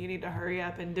now, so you need to hurry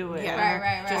up and do it. Yeah,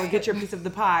 right. Or get your piece of the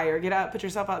pie, or put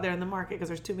yourself out there in the market, because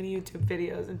there's too many YouTube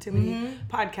videos and too many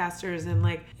podcasters, and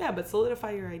but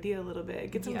solidify your idea a little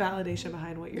bit. Get some validation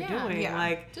behind what you're doing. Yeah.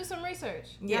 Like, do some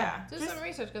research. Yeah. Do some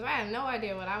research, because I had no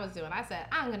idea what I was doing. I said,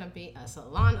 I'm gonna be a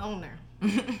salon owner.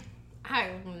 I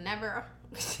never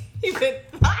even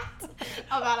thought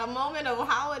about a moment of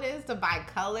how it is to buy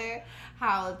color,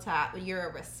 you're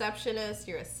a receptionist,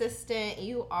 you're assistant,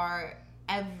 you are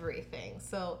everything.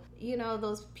 So,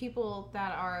 those people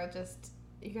that are just,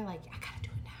 you're like, I gotta do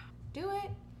it now. Do it,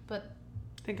 but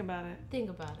think about it.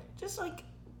 Just like,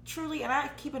 truly, and I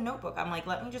keep a notebook. I'm like,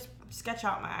 let me just sketch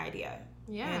out my idea.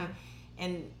 Yeah.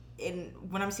 And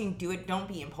when I'm saying do it, don't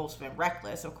be impulsive and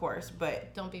reckless, of course,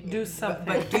 but don't be do something.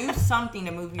 But do something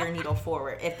to move your needle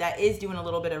forward. If that is doing a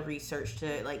little bit of research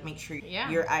to make sure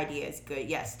your idea is good,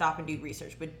 yes, stop and do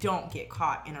research, but don't get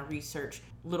caught in a research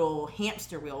little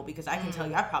hamster wheel, because I can tell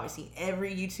you, I've probably seen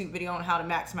every YouTube video on how to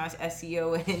maximize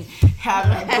SEO and have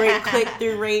a great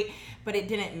click-through rate, but it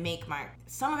didn't make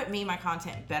some of it made my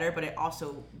content better, but it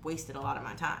also wasted a lot of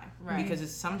my time. Right. Because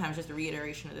it's sometimes just a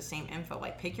reiteration of the same info.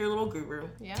 Like, pick your little guru,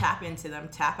 Yeah. tap into them,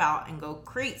 tap out, and go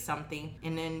create something,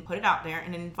 and then put it out there,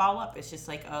 and then follow up. It's just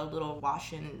like a little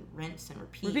wash and rinse and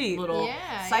repeat. Little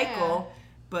cycle,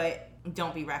 but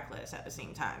don't be reckless at the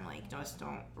same time. Like, just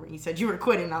don't. You said you were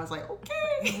quitting, and I was like,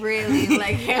 okay. Really?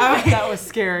 Like, that was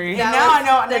scary. Now I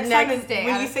know. The next day,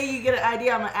 when you say you get an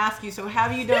idea, I'm gonna ask you. So,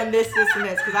 have you done this, and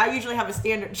this? Because I usually have a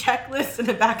standard checklist in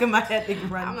the back of my head to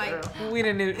run through. We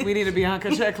need a Bianca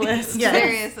checklist.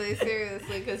 Yes.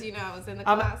 Seriously, because I was in the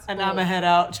class. I'm a head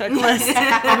out checklist.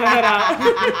 I'm a head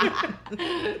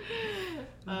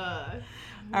out.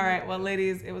 All right, well,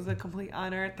 ladies, it was a complete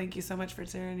honor. Thank you so much for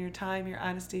sharing your time, your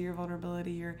honesty, your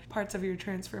vulnerability, your parts of your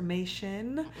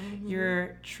transformation,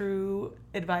 your true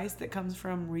advice that comes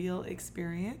from real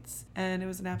experience. And it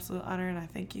was an absolute honor, and I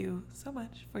thank you so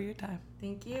much for your time.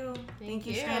 Thank you. Thank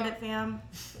you, Stranded fam.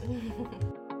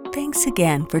 Thanks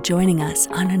again for joining us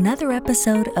on another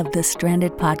episode of the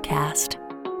Stranded Podcast.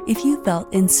 If you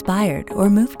felt inspired or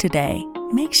moved today,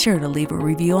 make sure to leave a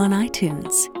review on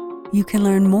iTunes. You can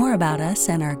learn more about us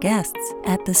and our guests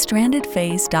at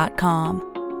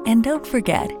thestrandedphase.com. And don't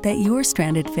forget that your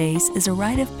stranded phase is a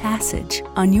rite of passage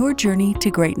on your journey to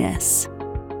greatness.